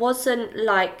 but it wasn't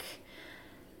like.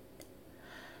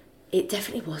 It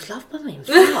definitely was love bombing.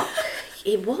 Fuck.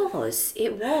 It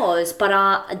was, but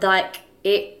I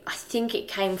think it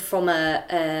came from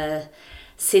a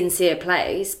sincere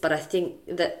place, but I think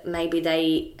that maybe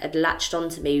they had latched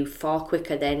onto me far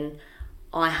quicker than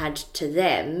I had to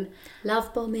them.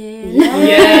 Love bombing.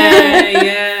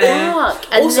 Yeah. Fuck.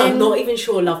 Also, I'm not even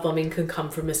sure love bombing can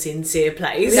come from a sincere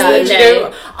place. No.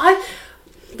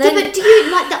 But do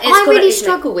you like that? I really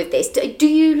struggle with this. Do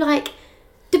you like?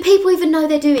 Do people even know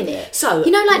they're doing it? So,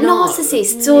 you know, like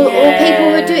narcissists or people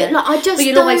who are doing it. Like, I just But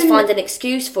you'll always find an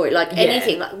excuse for it. Like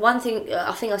anything. Like, one thing,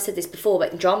 I think I said this before,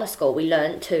 but in drama school we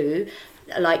learned too,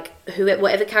 like,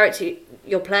 whatever character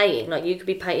you're playing, like, you could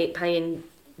be paying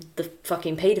the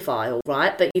fucking paedophile,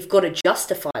 right? But you've got to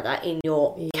justify that in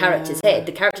your character's head.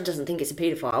 The character doesn't think it's a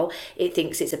paedophile. It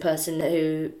thinks it's a person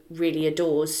who really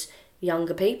adores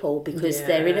younger people because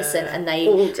they're Yeah. innocent and they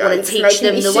Oh, want to it's teach making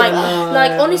them me the sick. way. No,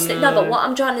 Like honestly, no. but what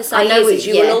I'm trying to I say know is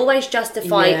you yeah. will always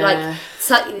justify Yeah. like.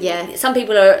 So, Yeah. Some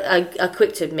people are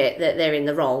quick to admit that they're in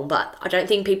the wrong, but I don't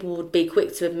think people would be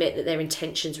quick to admit that their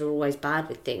intentions are always bad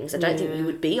with things. I don't think you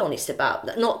would be honest about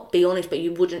that. Not be honest, but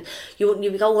you would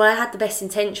go, well, I had the best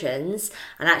intentions,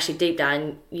 and actually deep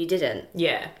down you didn't.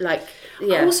 Yeah. Like,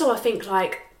 yeah. Also, I think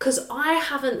like because I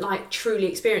haven't like truly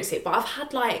experienced it, but I've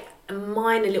had like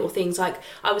minor little things. Like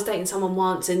I was dating someone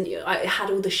once, and I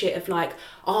had all the shit of like,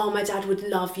 oh, my dad would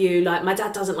love you. Like my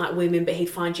dad doesn't like women, but he'd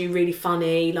find you really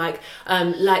funny. Like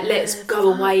let's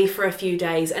go away for a few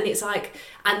days, and it's like.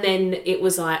 And then it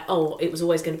was like, oh, it was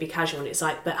always going to be casual. And it's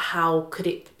like, but how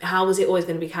was it always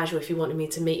going to be casual if you wanted me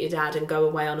to meet your dad and go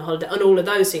away on a holiday and all of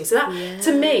those things? So that,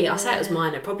 to me, I say it was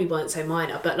minor, probably won't say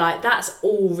minor, but like, that's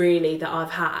all really that I've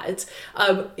had.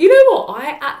 You know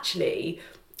what?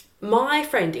 My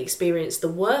friend experienced the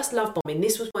worst love bombing.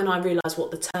 This was when I realised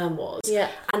what the term was. Yeah.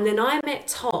 And then I met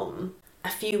Tom a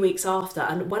few weeks after,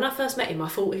 and when I first met him I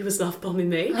thought he was love bombing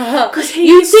me because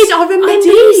I remember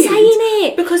you saying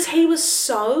it because he was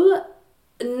so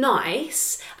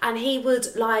nice and he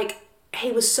was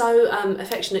so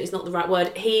affectionate is not the right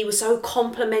word, he was so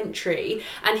complimentary,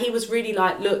 and he was really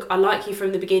like, look, I like you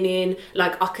from the beginning,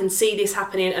 like I can see this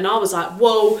happening, and I was like,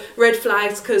 whoa, red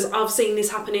flags, because I've seen this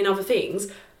happen in other things.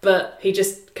 But he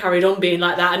just carried on being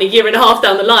like that, and a year and a half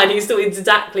down the line he's still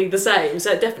exactly the same,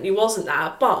 so it definitely wasn't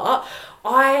that. But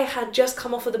I had just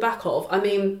come off of the back of, I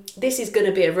mean, this is going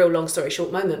to be a real long story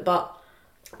short moment, but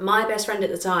my best friend at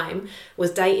the time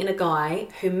was dating a guy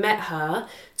who met her,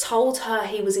 told her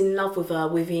he was in love with her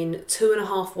within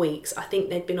 2.5 weeks. I think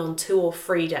they'd been on 2 or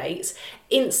 3 dates.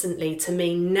 Instantly, to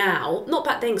me now, not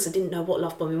back then because I didn't know what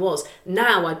love bombing was,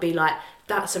 now I'd be like,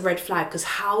 that's a red flag, because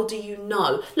how do you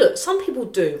know? Look, some people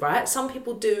do, right? Some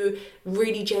people do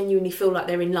really genuinely feel like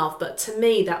they're in love, but to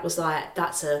me that was like,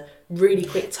 that's a really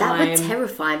quick time. That would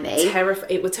terrify me.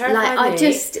 It would terrify Like,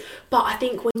 me. But I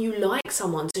think when you like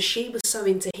someone, so she was so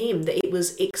into him that it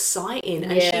was exciting,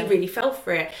 and she really fell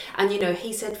for it. And you know,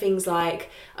 he said things like,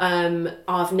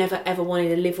 I've never ever wanted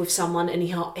to live with someone, and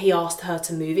he asked her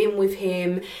to move in with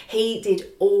him. He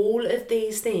did all of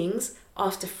these things.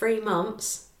 After 3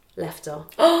 months, left her.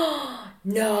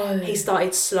 No. He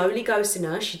started slowly ghosting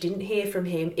her. She didn't hear from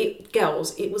him.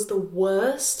 Girls, it was the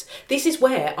worst. This is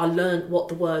where I learned what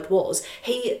the word was.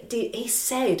 He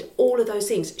said all of those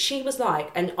things. She was like,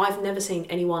 and I've never seen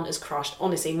anyone as crushed.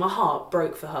 Honestly, my heart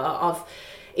broke for her.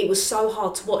 It was so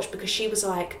hard to watch, because she was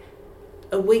like,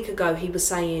 a week ago he was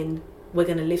saying, we're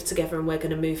going to live together and we're going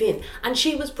to move in, and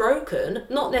she was broken.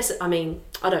 I mean,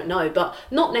 I don't know, but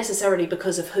not necessarily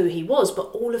because of who he was, but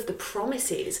all of the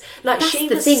promises. Like, That's she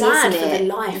the was thing, sad isn't for the it?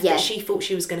 life Yeah. that she thought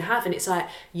she was going to have, and it's like,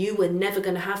 you were never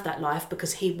going to have that life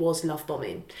because he was love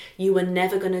bombing. You were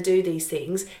never going to do these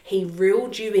things. He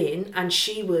reeled you in, and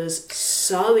she was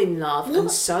so in love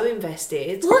and so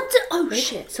invested. Oh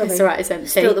shit! Sorry. It's alright, it's empty.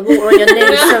 Spill the water on your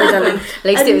knees. Sorry, darling. At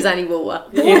least it was only water.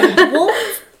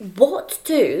 What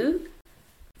do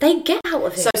they get out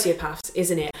of it? Sociopaths,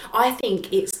 isn't it? I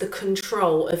think it's the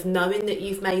control of knowing that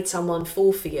you've made someone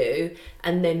fall for you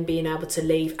and then being able to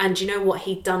leave. And you know what?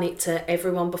 He'd done it to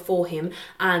everyone before him,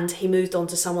 and he moved on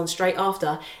to someone straight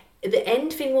after. The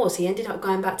end thing was, he ended up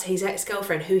going back to his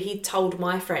ex-girlfriend, who he'd told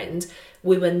my friend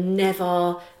we were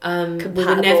never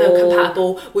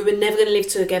compatible. We were never going to live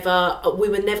together. We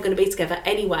were never going to be together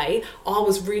anyway. I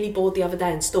was really bored the other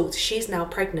day and stalked. She's now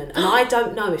pregnant, and I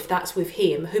don't know if that's with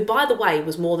him, who, by the way,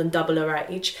 was more than double her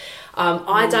age.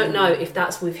 I don't know if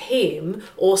that's with him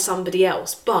or somebody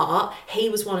else, but he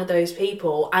was one of those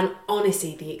people. And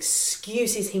honestly, the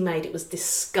excuses he made, it was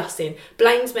disgusting.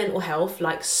 Blames mental health,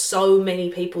 like so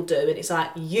many people do, and it's like,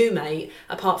 you, mate,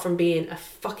 apart from being a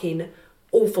fucking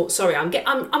awful, sorry, I'm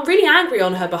really angry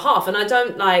on her behalf, and I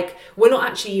don't like, we're not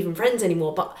actually even friends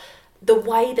anymore, but the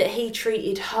way that he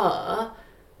treated her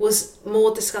was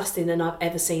more disgusting than I've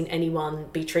ever seen anyone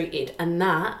be treated, and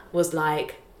that was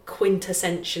like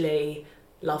quintessentially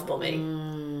love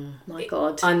bombing. My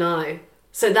God. I know.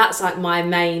 So that's like my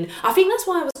main, I think that's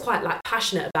why I was quite like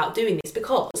passionate about doing this,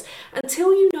 because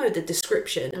until you know the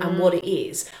description and what it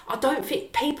is, I don't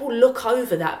think people look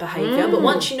over that behaviour, but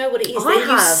once you know what it is, then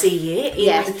you see it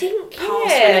in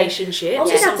past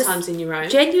relationships, sometimes in your own.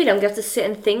 Genuinely, I'm going to have to sit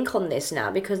and think on this now,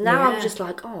 because now I'm just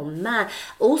like, oh man.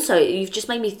 Also, you've just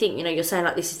made me think, you know, you're saying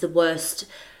like this is the worst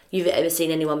you've ever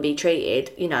seen anyone be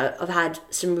treated. You know, I've had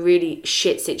some really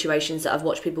shit situations that I've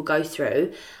watched people go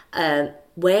through.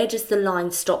 Where does the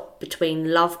line stop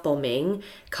between love bombing,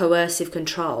 coercive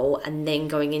control, and then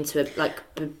going into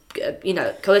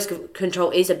coercive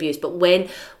control is abuse, but where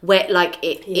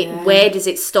does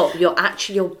it stop?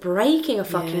 You're breaking a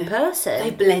fucking person.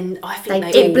 They blend. I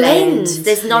think it blends.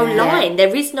 There's no line.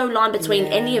 There is no line between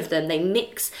any of them. They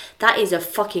mix. That is a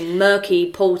fucking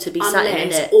murky pool to be sat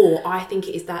in it. Or I think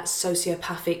it is that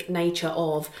sociopathic nature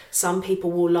of some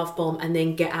people will love bomb and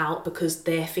then get out because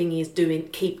their thing is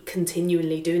keep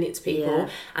continually doing it to people,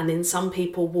 and then some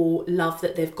people will love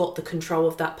that they've got the control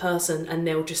of that person and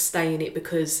they'll just stay in it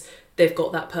because they've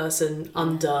got that person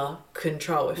under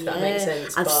control, if that makes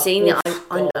sense. I've seen it.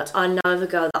 I know of a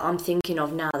girl that I'm thinking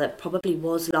of now that probably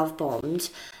was love bombed,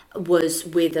 was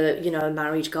with a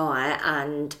married guy,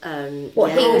 and he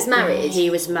was married? He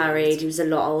was married. He was a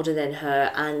lot older than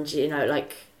her, and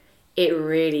it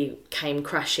really came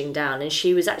crashing down, and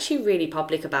she was actually really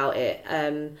public about it,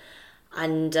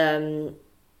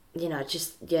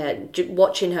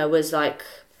 watching her was like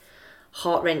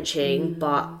heart-wrenching,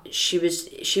 but she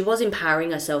was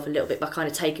empowering herself a little bit by kind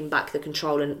of taking back the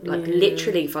control and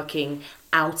literally fucking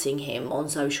outing him on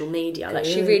social media. Like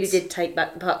she really did take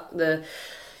back the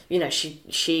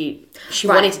she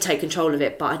wanted to take control of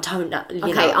it, but I don't know.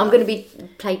 I'm going to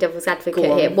play devil's advocate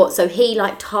here. What? So he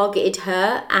targeted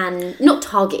her, and not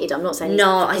targeted. I'm not saying he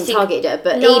targeted her,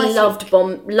 but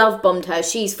love bombed her.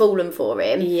 She's fallen for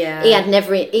him. Yeah,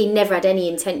 he never had any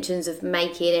intentions of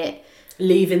making it.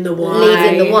 Leaving the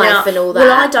wife and all that.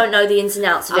 Well, I don't know the ins and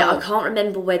outs of it. I can't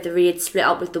remember whether he had split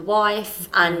up with the wife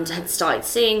and had started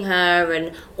seeing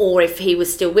her, or if he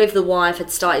was still with the wife, had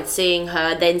started seeing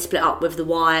her, then split up with the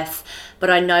wife.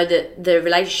 But I know that the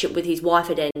relationship with his wife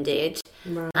had ended,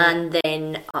 and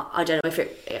then I don't know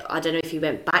if he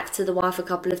went back to the wife a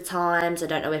couple of times. I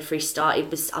don't know if I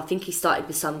think he started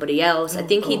with somebody else. I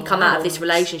think he'd come out of this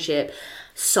relationship,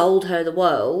 sold her the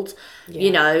world,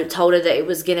 told her that it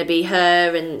was going to be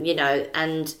her,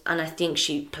 and I think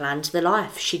she planned the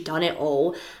life. She'd done it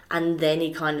all, and then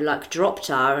he kind of dropped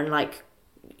her and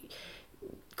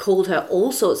called her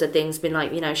all sorts of things,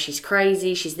 been she's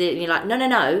crazy, she's this, and you're like,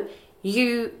 no,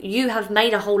 you have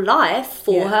made a whole life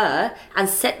for her and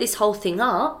set this whole thing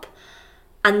up,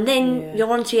 and then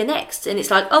you're on to your next, and it's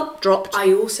dropped.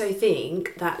 I also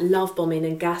think that love bombing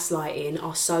and gaslighting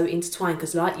are so intertwined,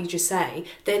 because like you just say,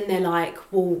 then they're like,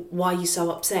 well, why are you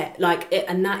so upset?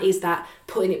 And that is that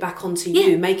putting it back onto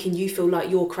you, making you feel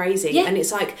like you're crazy. And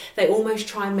it's like they almost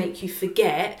try and make you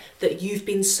forget that you've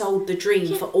been sold the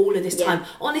dream for all of this time.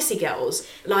 Honestly, girls,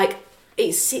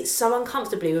 it sits so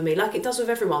uncomfortably with me, like it does with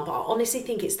everyone, but I honestly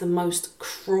think it's the most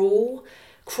cruel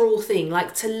thing,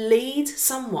 to lead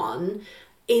someone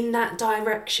in that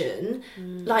direction,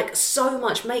 so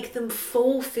much, make them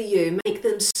fall for you, make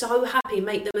them so happy,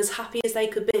 make them as happy as they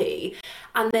could be.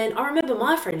 And then I remember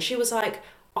my friend, she was like,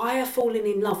 I have fallen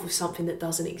in love with something that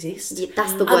doesn't exist. Yeah,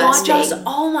 that's the worst thing.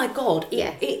 Oh my God,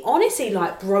 it honestly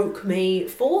broke me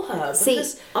for her. See,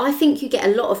 I think you get a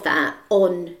lot of that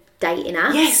on dating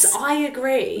apps. Yes, I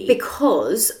agree.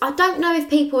 Because I don't know if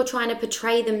people are trying to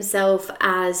portray themselves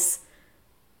as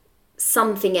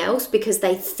something else because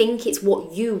they think it's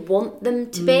what you want them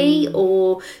to be,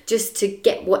 or just to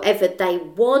get whatever they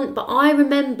want. But I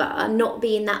remember not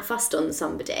being that fussed on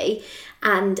somebody,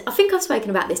 and I think I've spoken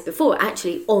about this before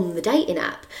actually on the dating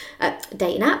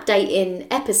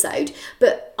episode,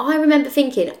 but I remember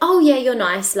thinking, oh yeah, you're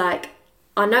nice, I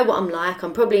know what I'm like,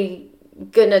 I'm probably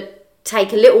gonna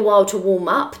take a little while to warm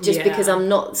up just because I'm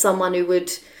not someone who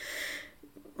would,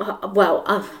 well,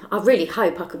 I really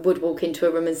hope I would walk into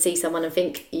a room and see someone and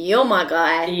think, you're my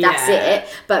guy, that's it.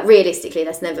 But realistically,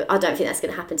 I don't think that's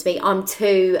going to happen to me. I'm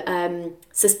too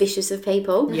suspicious of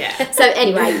people. Yeah. So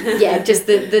anyway, just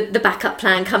the backup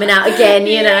plan coming out again,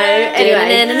 you know.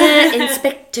 Anyway.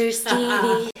 Inspector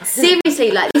Stevie.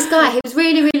 Seriously, this guy, he was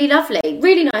really, really lovely.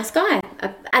 Really nice guy.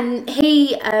 And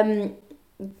he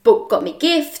got me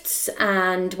gifts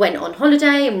and went on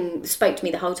holiday and spoke to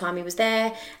me the whole time he was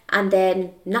there, and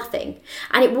then nothing.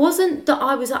 And it wasn't that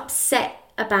I was upset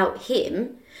about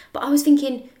him, but I was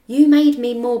thinking, you made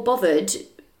me more bothered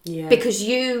because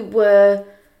you were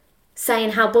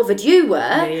saying how bothered you were,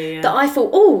 that I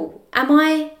thought, oh, am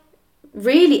I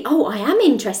really, I am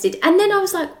interested. And then I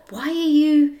was like, why are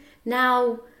you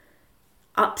now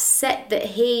upset that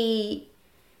he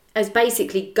has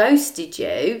basically ghosted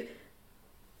you,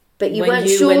 but you weren't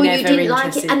sure, you didn't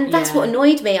like it? And that's what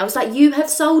annoyed me. I was like, you have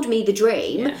sold me the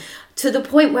dream to the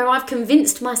point where I've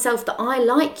convinced myself that I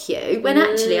like you, when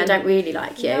actually I don't really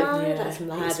like you. No, that's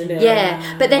nice.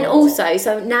 But then also,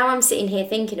 so now I'm sitting here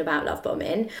thinking about love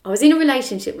bombing. I was in a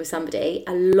relationship with somebody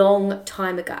a long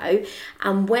time ago,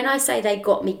 and when I say they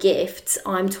got me gifts,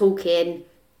 I'm talking,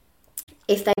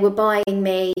 if they were buying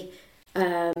me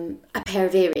a pair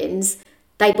of earrings,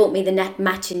 they bought me the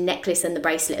matching necklace and the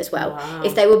bracelet as well. Wow.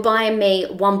 If they were buying me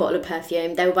 1 bottle of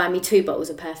perfume, they were buying me 2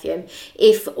 bottles of perfume.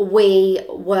 If we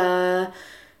were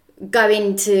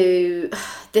going to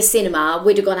the cinema,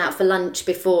 we'd have gone out for lunch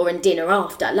before and dinner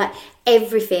after. Like,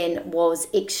 everything was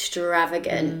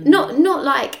extravagant.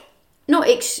 It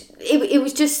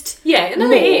was just Yeah, no,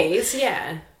 more. it is,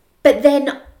 yeah. But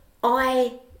then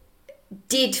I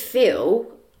did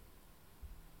feel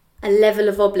a level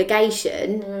of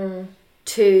obligation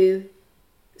to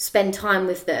spend time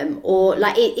with them, or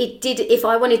like it did if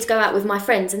I wanted to go out with my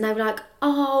friends and they were like,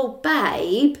 oh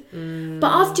babe, but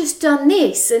I've just done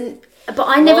this, but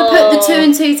I never put the 2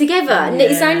 and 2 together, and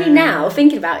it's only now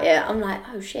thinking about it I'm like,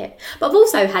 oh shit. But I've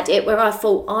also had it where I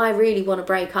thought, I really want to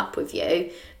break up with you,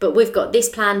 but we've got this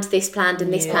planned and this planned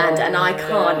and I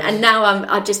can't, and now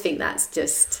I just think I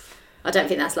don't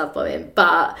think that's love bombing,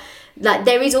 but like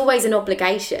there is always an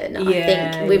obligation, I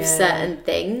think, with certain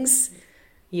things.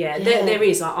 Yeah, there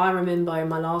is. Like, I remember in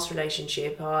my last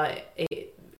relationship,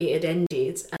 it had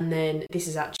ended, and then this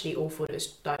is actually awful. It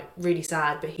was like really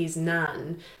sad. But his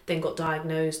nan then got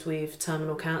diagnosed with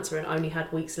terminal cancer and only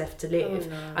had weeks left to live. Oh,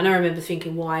 no. And I remember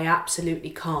thinking, well, I absolutely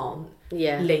can't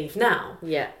leave now.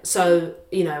 Yeah. So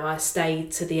I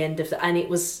stayed to the end of the, and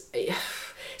it's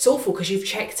awful because you've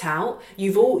checked out.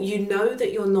 You know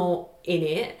that you're not in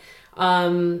it.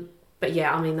 But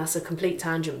yeah, I mean, that's a complete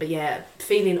tangent. But yeah,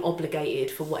 feeling obligated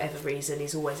for whatever reason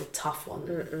is always a tough one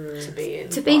to be in.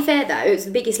 To be fair though, it was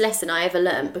the biggest lesson I ever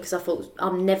learned, because I thought,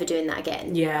 I'm never doing that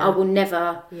again. Yeah. I will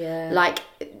never, like...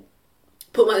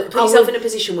 Put yourself in a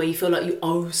position where you feel like you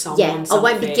owe someone something. I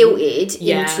won't be guilted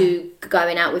into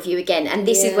going out with you again. And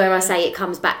this is where I say it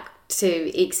comes back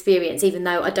to experience, even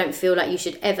though I don't feel like you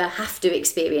should ever have to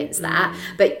experience that,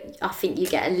 but I think you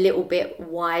get a little bit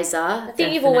wiser. I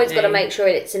think you've always got to make sure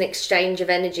it's an exchange of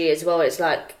energy as well. It's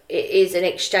like, it is an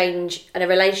exchange, and a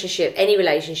relationship, any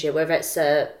relationship, whether it's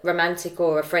a romantic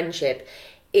or a friendship,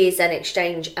 is an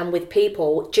exchange. And with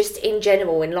people, just in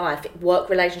general in life, work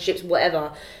relationships,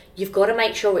 whatever, you've got to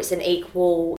make sure it's an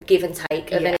equal give and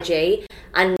take of energy,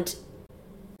 and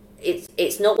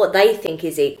it's not what they think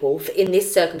is equal in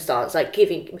this circumstance. Like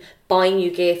buying you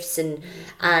gifts and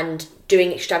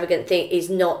doing extravagant things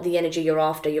is not the energy you're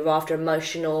after. You're after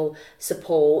emotional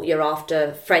support. You're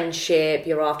after friendship.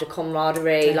 You're after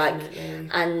camaraderie.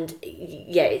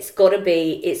 Definitely. It's got to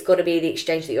be the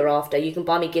exchange that you're after. You can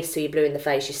buy me gifts till you're blue in the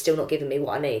face. You're still not giving me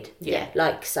what I need. Yeah.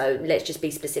 So let's just be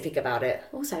specific about it.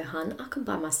 Also, hun, I can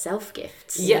buy myself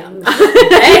gifts. Yeah.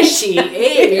 There she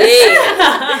is.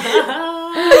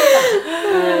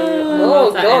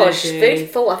 Oh gosh, food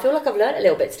for thought. I feel like I've learnt a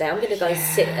little bit today. I'm going to go and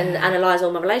sit and analyse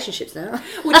all my relationships now.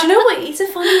 Well, do you know what? It's a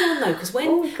funny one though, because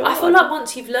I feel like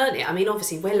once you've learned it, I mean,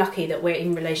 obviously we're lucky that we're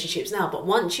in relationships now, but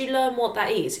once you learn what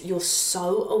that is, you're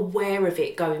so aware of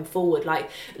it going forward. Like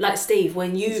Steve,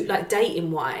 when you, like,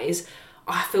 dating wise,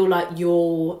 I feel like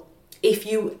if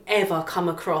you ever come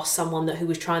across someone who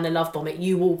was trying to love bomb it,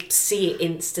 you will see it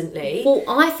instantly. Well,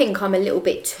 I think I'm a little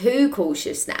bit too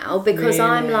cautious now, because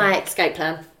I'm like... Escape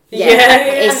plan.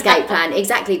 Yeah, escape plan,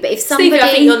 exactly. But if somebody... Stevie,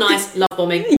 I think you're nice, love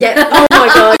bombing. Yeah, oh my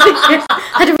God.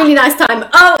 Had a really nice time.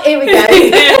 Oh, here we go.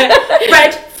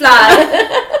 Red flag.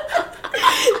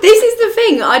 This is the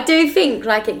thing. I do think,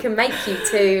 like, it can make you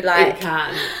too, like... It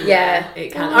can. Yeah.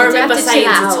 It can. Oh, I remember you have to saying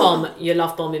to chill out. Tom, you're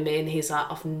love bombing me, and he's like,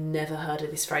 I've never heard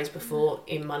of this phrase before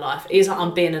in my life. He's like,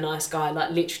 I'm being a nice guy,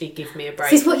 like, literally give me a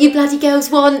break. This is what you bloody girls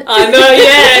want. I know,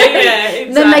 yeah,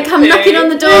 exactly. Then they come knocking on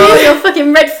the door, all your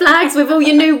fucking red flags with all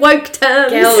your new woke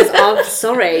terms. Girls, I'm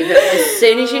sorry, but as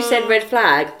soon as you said red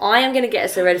flag, I am going to get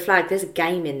us a red flag. There's a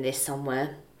game in this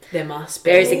somewhere. There must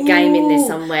be. There is a game in this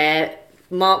somewhere.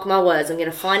 Mark my words, I'm going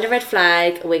to find a red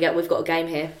flag. We've got a game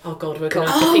here. Oh God, we're going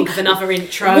to have to think of another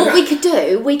intro. What we could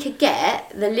do, we could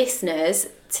get the listeners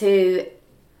to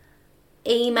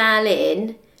email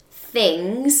in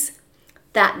things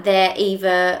that their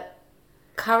either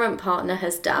current partner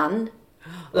has done,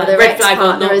 Like or their red flag or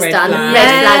ex-partner not has red done. flag.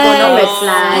 Red flag or not red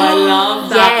flag. I love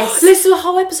that. Yes. Let's do a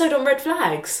whole episode on red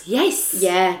flags. Yes.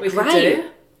 Yeah. We could Great. do.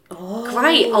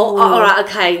 Great. Oh, all right,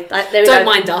 okay. There we Don't go.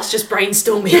 mind us, just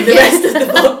brainstorming the rest of the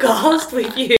podcast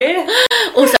with you.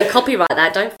 Also, copyright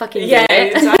that. Don't fucking do Yeah,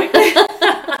 it. exactly.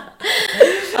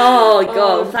 Oh,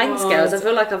 God. Thanks, God. girls. I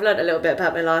feel like I've learnt a little bit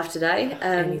about my life today.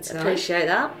 Anytime. Appreciate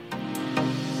that.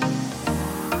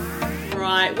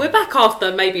 Right, we're back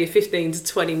after maybe a 15 to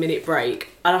 20 minute break.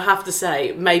 And I have to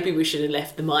say, maybe we should have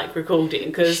left the mic recording,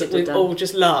 because Should have we've done. all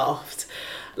just laughed.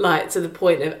 Like, to the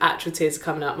point of actual tears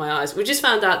coming out my eyes. We just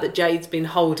found out that Jade's been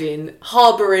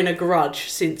harbouring a grudge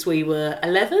since we were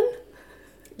 11.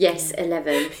 Yes,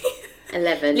 11.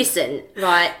 11. Listen,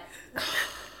 right.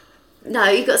 No,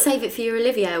 you've got to save it for your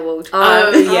Olivier Award.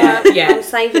 Yeah. I'm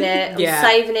saving it. I'm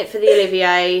saving it for the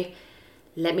Olivier.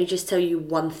 Let me just tell you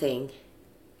one thing.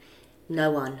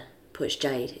 No one puts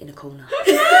Jade in a corner.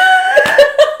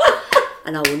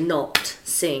 And I will not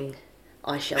sing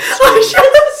I Shall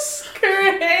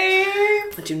Scream.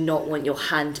 I do not want your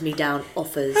hand-me-down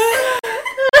offers.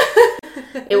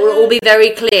 It will all be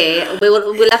very clear.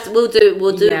 We'll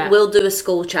do a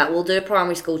school chat. We'll do a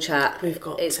primary school chat.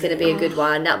 It's going to be a good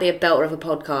one. That'll be a belter of a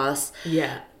podcast.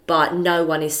 Yeah. But no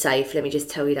one is safe. Let me just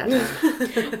tell you that now.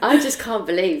 I just can't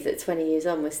believe that 20 years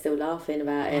on we're still laughing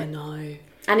about it. I know.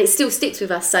 And it still sticks with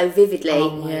us so vividly.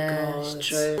 Oh my God. God. It's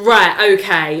true. Right,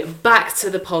 okay, back to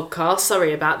the podcast.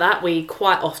 Sorry about that. We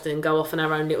quite often go off on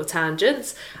our own little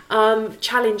tangents.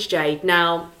 Challenge Jade.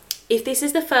 Now, if this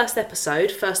is the first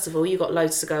episode, first of all, you've got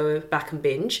loads to go back and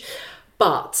binge.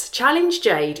 But Challenge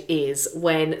Jade is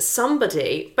when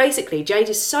somebody, basically Jade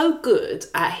is so good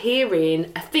at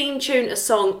hearing a theme tune, a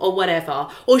song or whatever,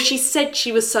 or she said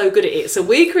she was so good at it. So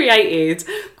we created,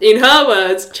 in her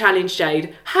words, Challenge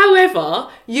Jade. However,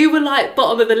 you were like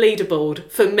bottom of the leaderboard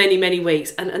for many, many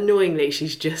weeks. And annoyingly,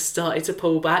 she's just started to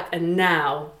pull back and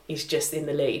now is just in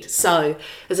the lead. So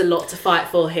there's a lot to fight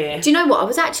for here. Do you know what? I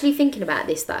was actually thinking about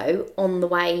this though on the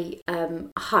way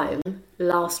home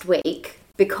last week.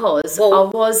 Because I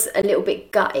was a little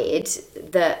bit gutted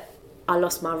that I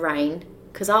lost my reign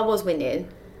because I was winning.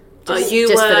 Just you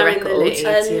for were the in the record.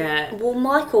 lead, yeah. Well,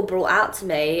 Michael brought out to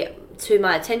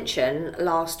my attention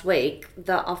last week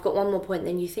that I've got one more point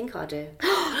than you think I do.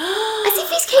 As if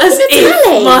he's keeping the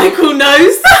tally. Michael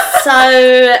knows.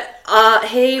 So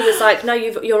he was like, "No,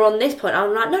 you're on this point."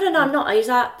 I'm like, "No, I'm not." He's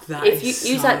like, That "If is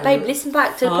you, he's so like, babe, listen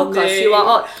back to the funny. podcast. You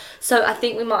are on." So I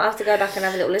think we might have to go back and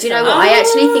have a little listen. Do you know what? I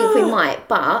actually think we might.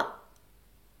 But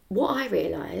what I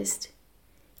realised,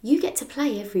 you get to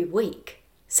play every week.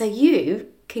 So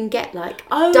you can get like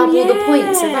double the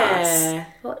points of us.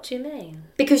 What do you mean?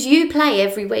 Because you play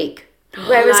every week.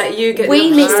 Whereas Like, you get we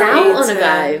the miss out on a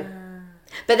opportunity go.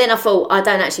 But then I thought, I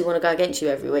don't actually want to go against you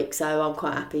every week, so I'm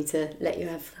quite happy to let you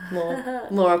have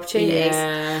more opportunities.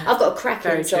 Yeah. I've got a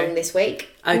cracking Very song true. this week.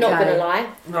 Okay. Not going to lie.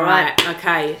 Right,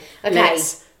 okay.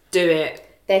 Let's do it.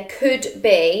 There could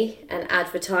be an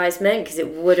advertisement, because it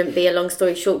wouldn't be a long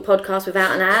story short podcast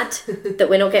without an ad that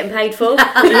we're not getting paid for.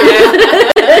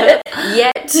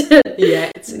 Yet.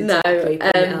 No. Exactly.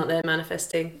 Putting it out there,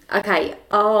 manifesting. Okay,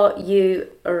 are you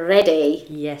ready?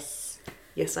 Yes.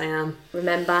 Yes, I am.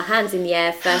 Remember, hands in the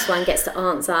air. First one gets to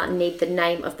answer and need the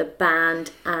name of the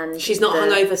band and She's not the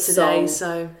hungover today, song.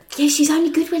 so... Yeah, she's only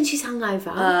good when she's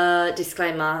hungover.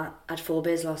 Disclaimer: I had 4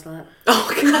 beers last night. Oh,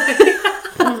 okay.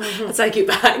 I'll take it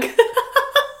back.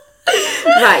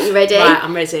 Right, you ready? Right,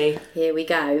 I'm ready. Here we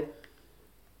go.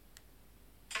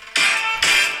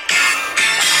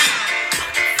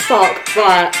 Fuck,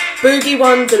 right. Boogie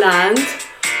Wonderland.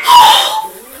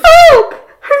 Oh, fuck!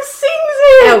 Who sings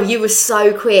it? Oh, you were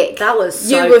so quick. That was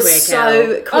so you were quick, so Elle.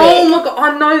 quick. Oh my god,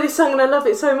 I know this song and I love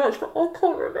it so much, but I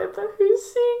can't remember who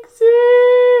sings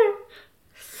it.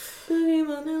 Boogie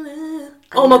Wonderland.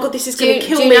 Oh my god, this is going to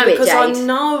kill do you me know it, because Jade?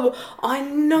 I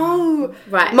know.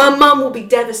 Right. My mum will be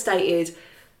devastated.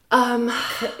 Can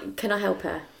I help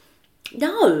her?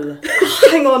 No.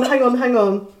 Hang on.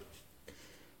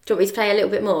 Do you want me to play a little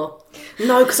bit more?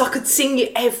 No, because I could sing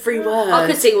it every word. I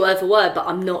could sing word for word, but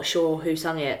I'm not sure who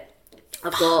sung it.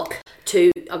 I've got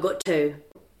two.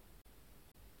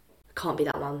 Can't be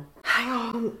that one. Hang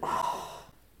on. Oh.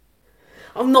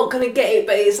 I'm not going to get it,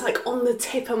 but it's like on the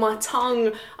tip of my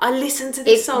tongue. I listen to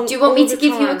this song. Do you want me all to the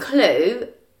give you a time. clue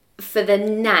for the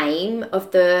name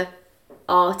of the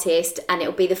artist, and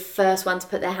it'll be the first one to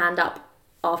put their hand up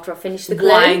after I finish the clue?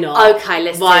 Why not? Okay,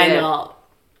 let's do Why it. not?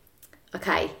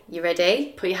 Okay, you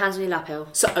ready? Put your hands on your lap,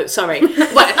 Elle. Sorry. Wait,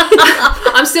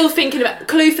 I'm still thinking about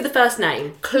clue for the first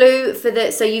name. Clue for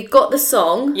the... So you've got the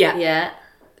song. Yeah. Yeah.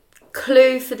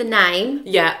 Clue for the name.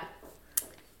 Yeah.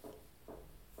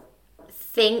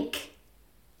 Think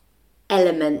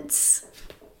Elements.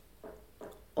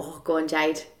 Oh, go on,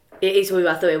 Jade. It is who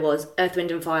I thought it was. Earth,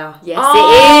 Wind and Fire. Yes,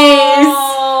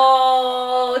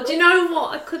 Oh, do you know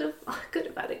what? I could have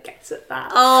had a guess at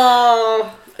that.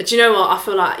 Oh. Do you know what? I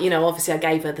feel like, obviously I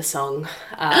gave her the song.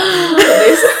 I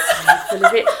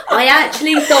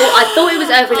thought it was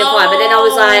Earth, Wind and Fire, but then I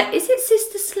was like, is it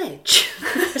Sister Sledge?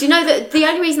 is. Do you know that the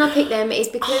only reason I picked them is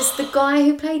because the guy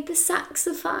who played the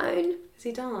saxophone, Has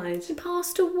he died? he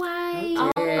passed away.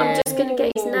 Oh. I'm just going to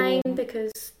get his name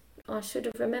because I should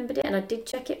have remembered it, and I did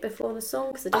check it before the song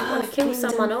because I didn't want to kill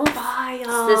someone off. Fire.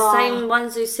 The same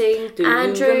ones who sing Do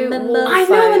Andrew You Remember? Wolfe. I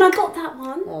know, and I got that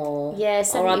one. Oh. Yeah,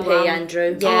 R.I.P. 71.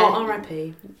 Andrew. Yeah. Oh,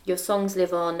 R.I.P. Your songs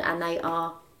live on, and they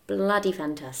are bloody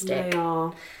fantastic. They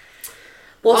are.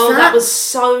 What's that? that? Was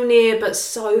so near but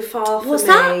so far for What's me.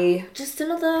 that? Just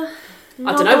another...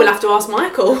 I don't know, we'll have to ask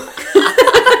Michael.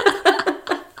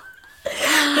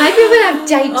 Maybe we'll have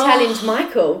Jade challenge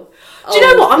Michael. Do you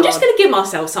know what? I'm just going to give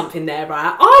myself something there,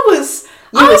 right? I was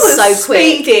so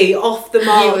quick. speedy off the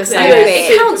mark. You were so there.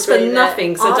 quick. It counts for Super quick.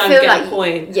 nothing, so I don't feel get like a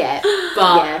point. Yeah.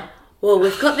 But yeah. Well,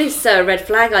 we've got this red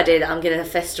flag idea that I'm going to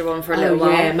fester on for a little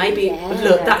while. yeah, maybe Yeah.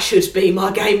 look, that should be my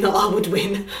game that I would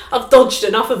win. I've dodged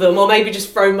enough of them, or maybe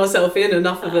just thrown myself in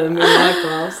enough of them in my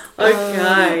past.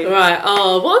 Okay. Right.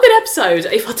 Oh, what a good episode!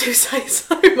 If I do say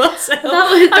so myself,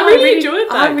 I really really enjoyed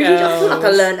that. I feel like I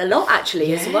girls. learned a lot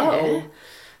actually as Yeah. well.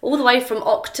 All the way from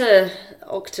Octothorpe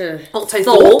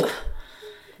Octothorpe.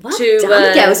 Well to,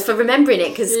 done, girls, for remembering it,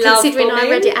 because love considering I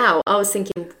bombing. read it out, I was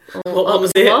thinking, What one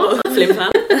was it? What? Flim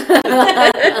Flam.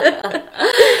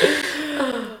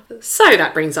 So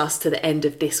that brings us to the end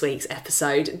of this week's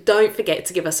episode. Don't forget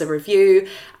to give us a review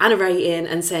and a rating,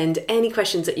 and send any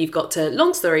questions that you've got to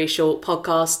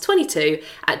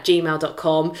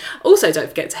longstoryshortpodcast22@gmail.com. Also, don't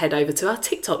forget to head over to our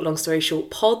TikTok Long Story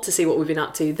Short Pod to see what we've been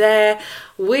up to there.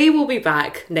 We will be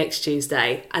back next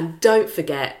Tuesday, and don't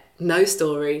forget, no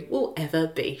story will ever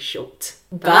be short.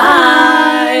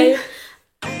 Bye.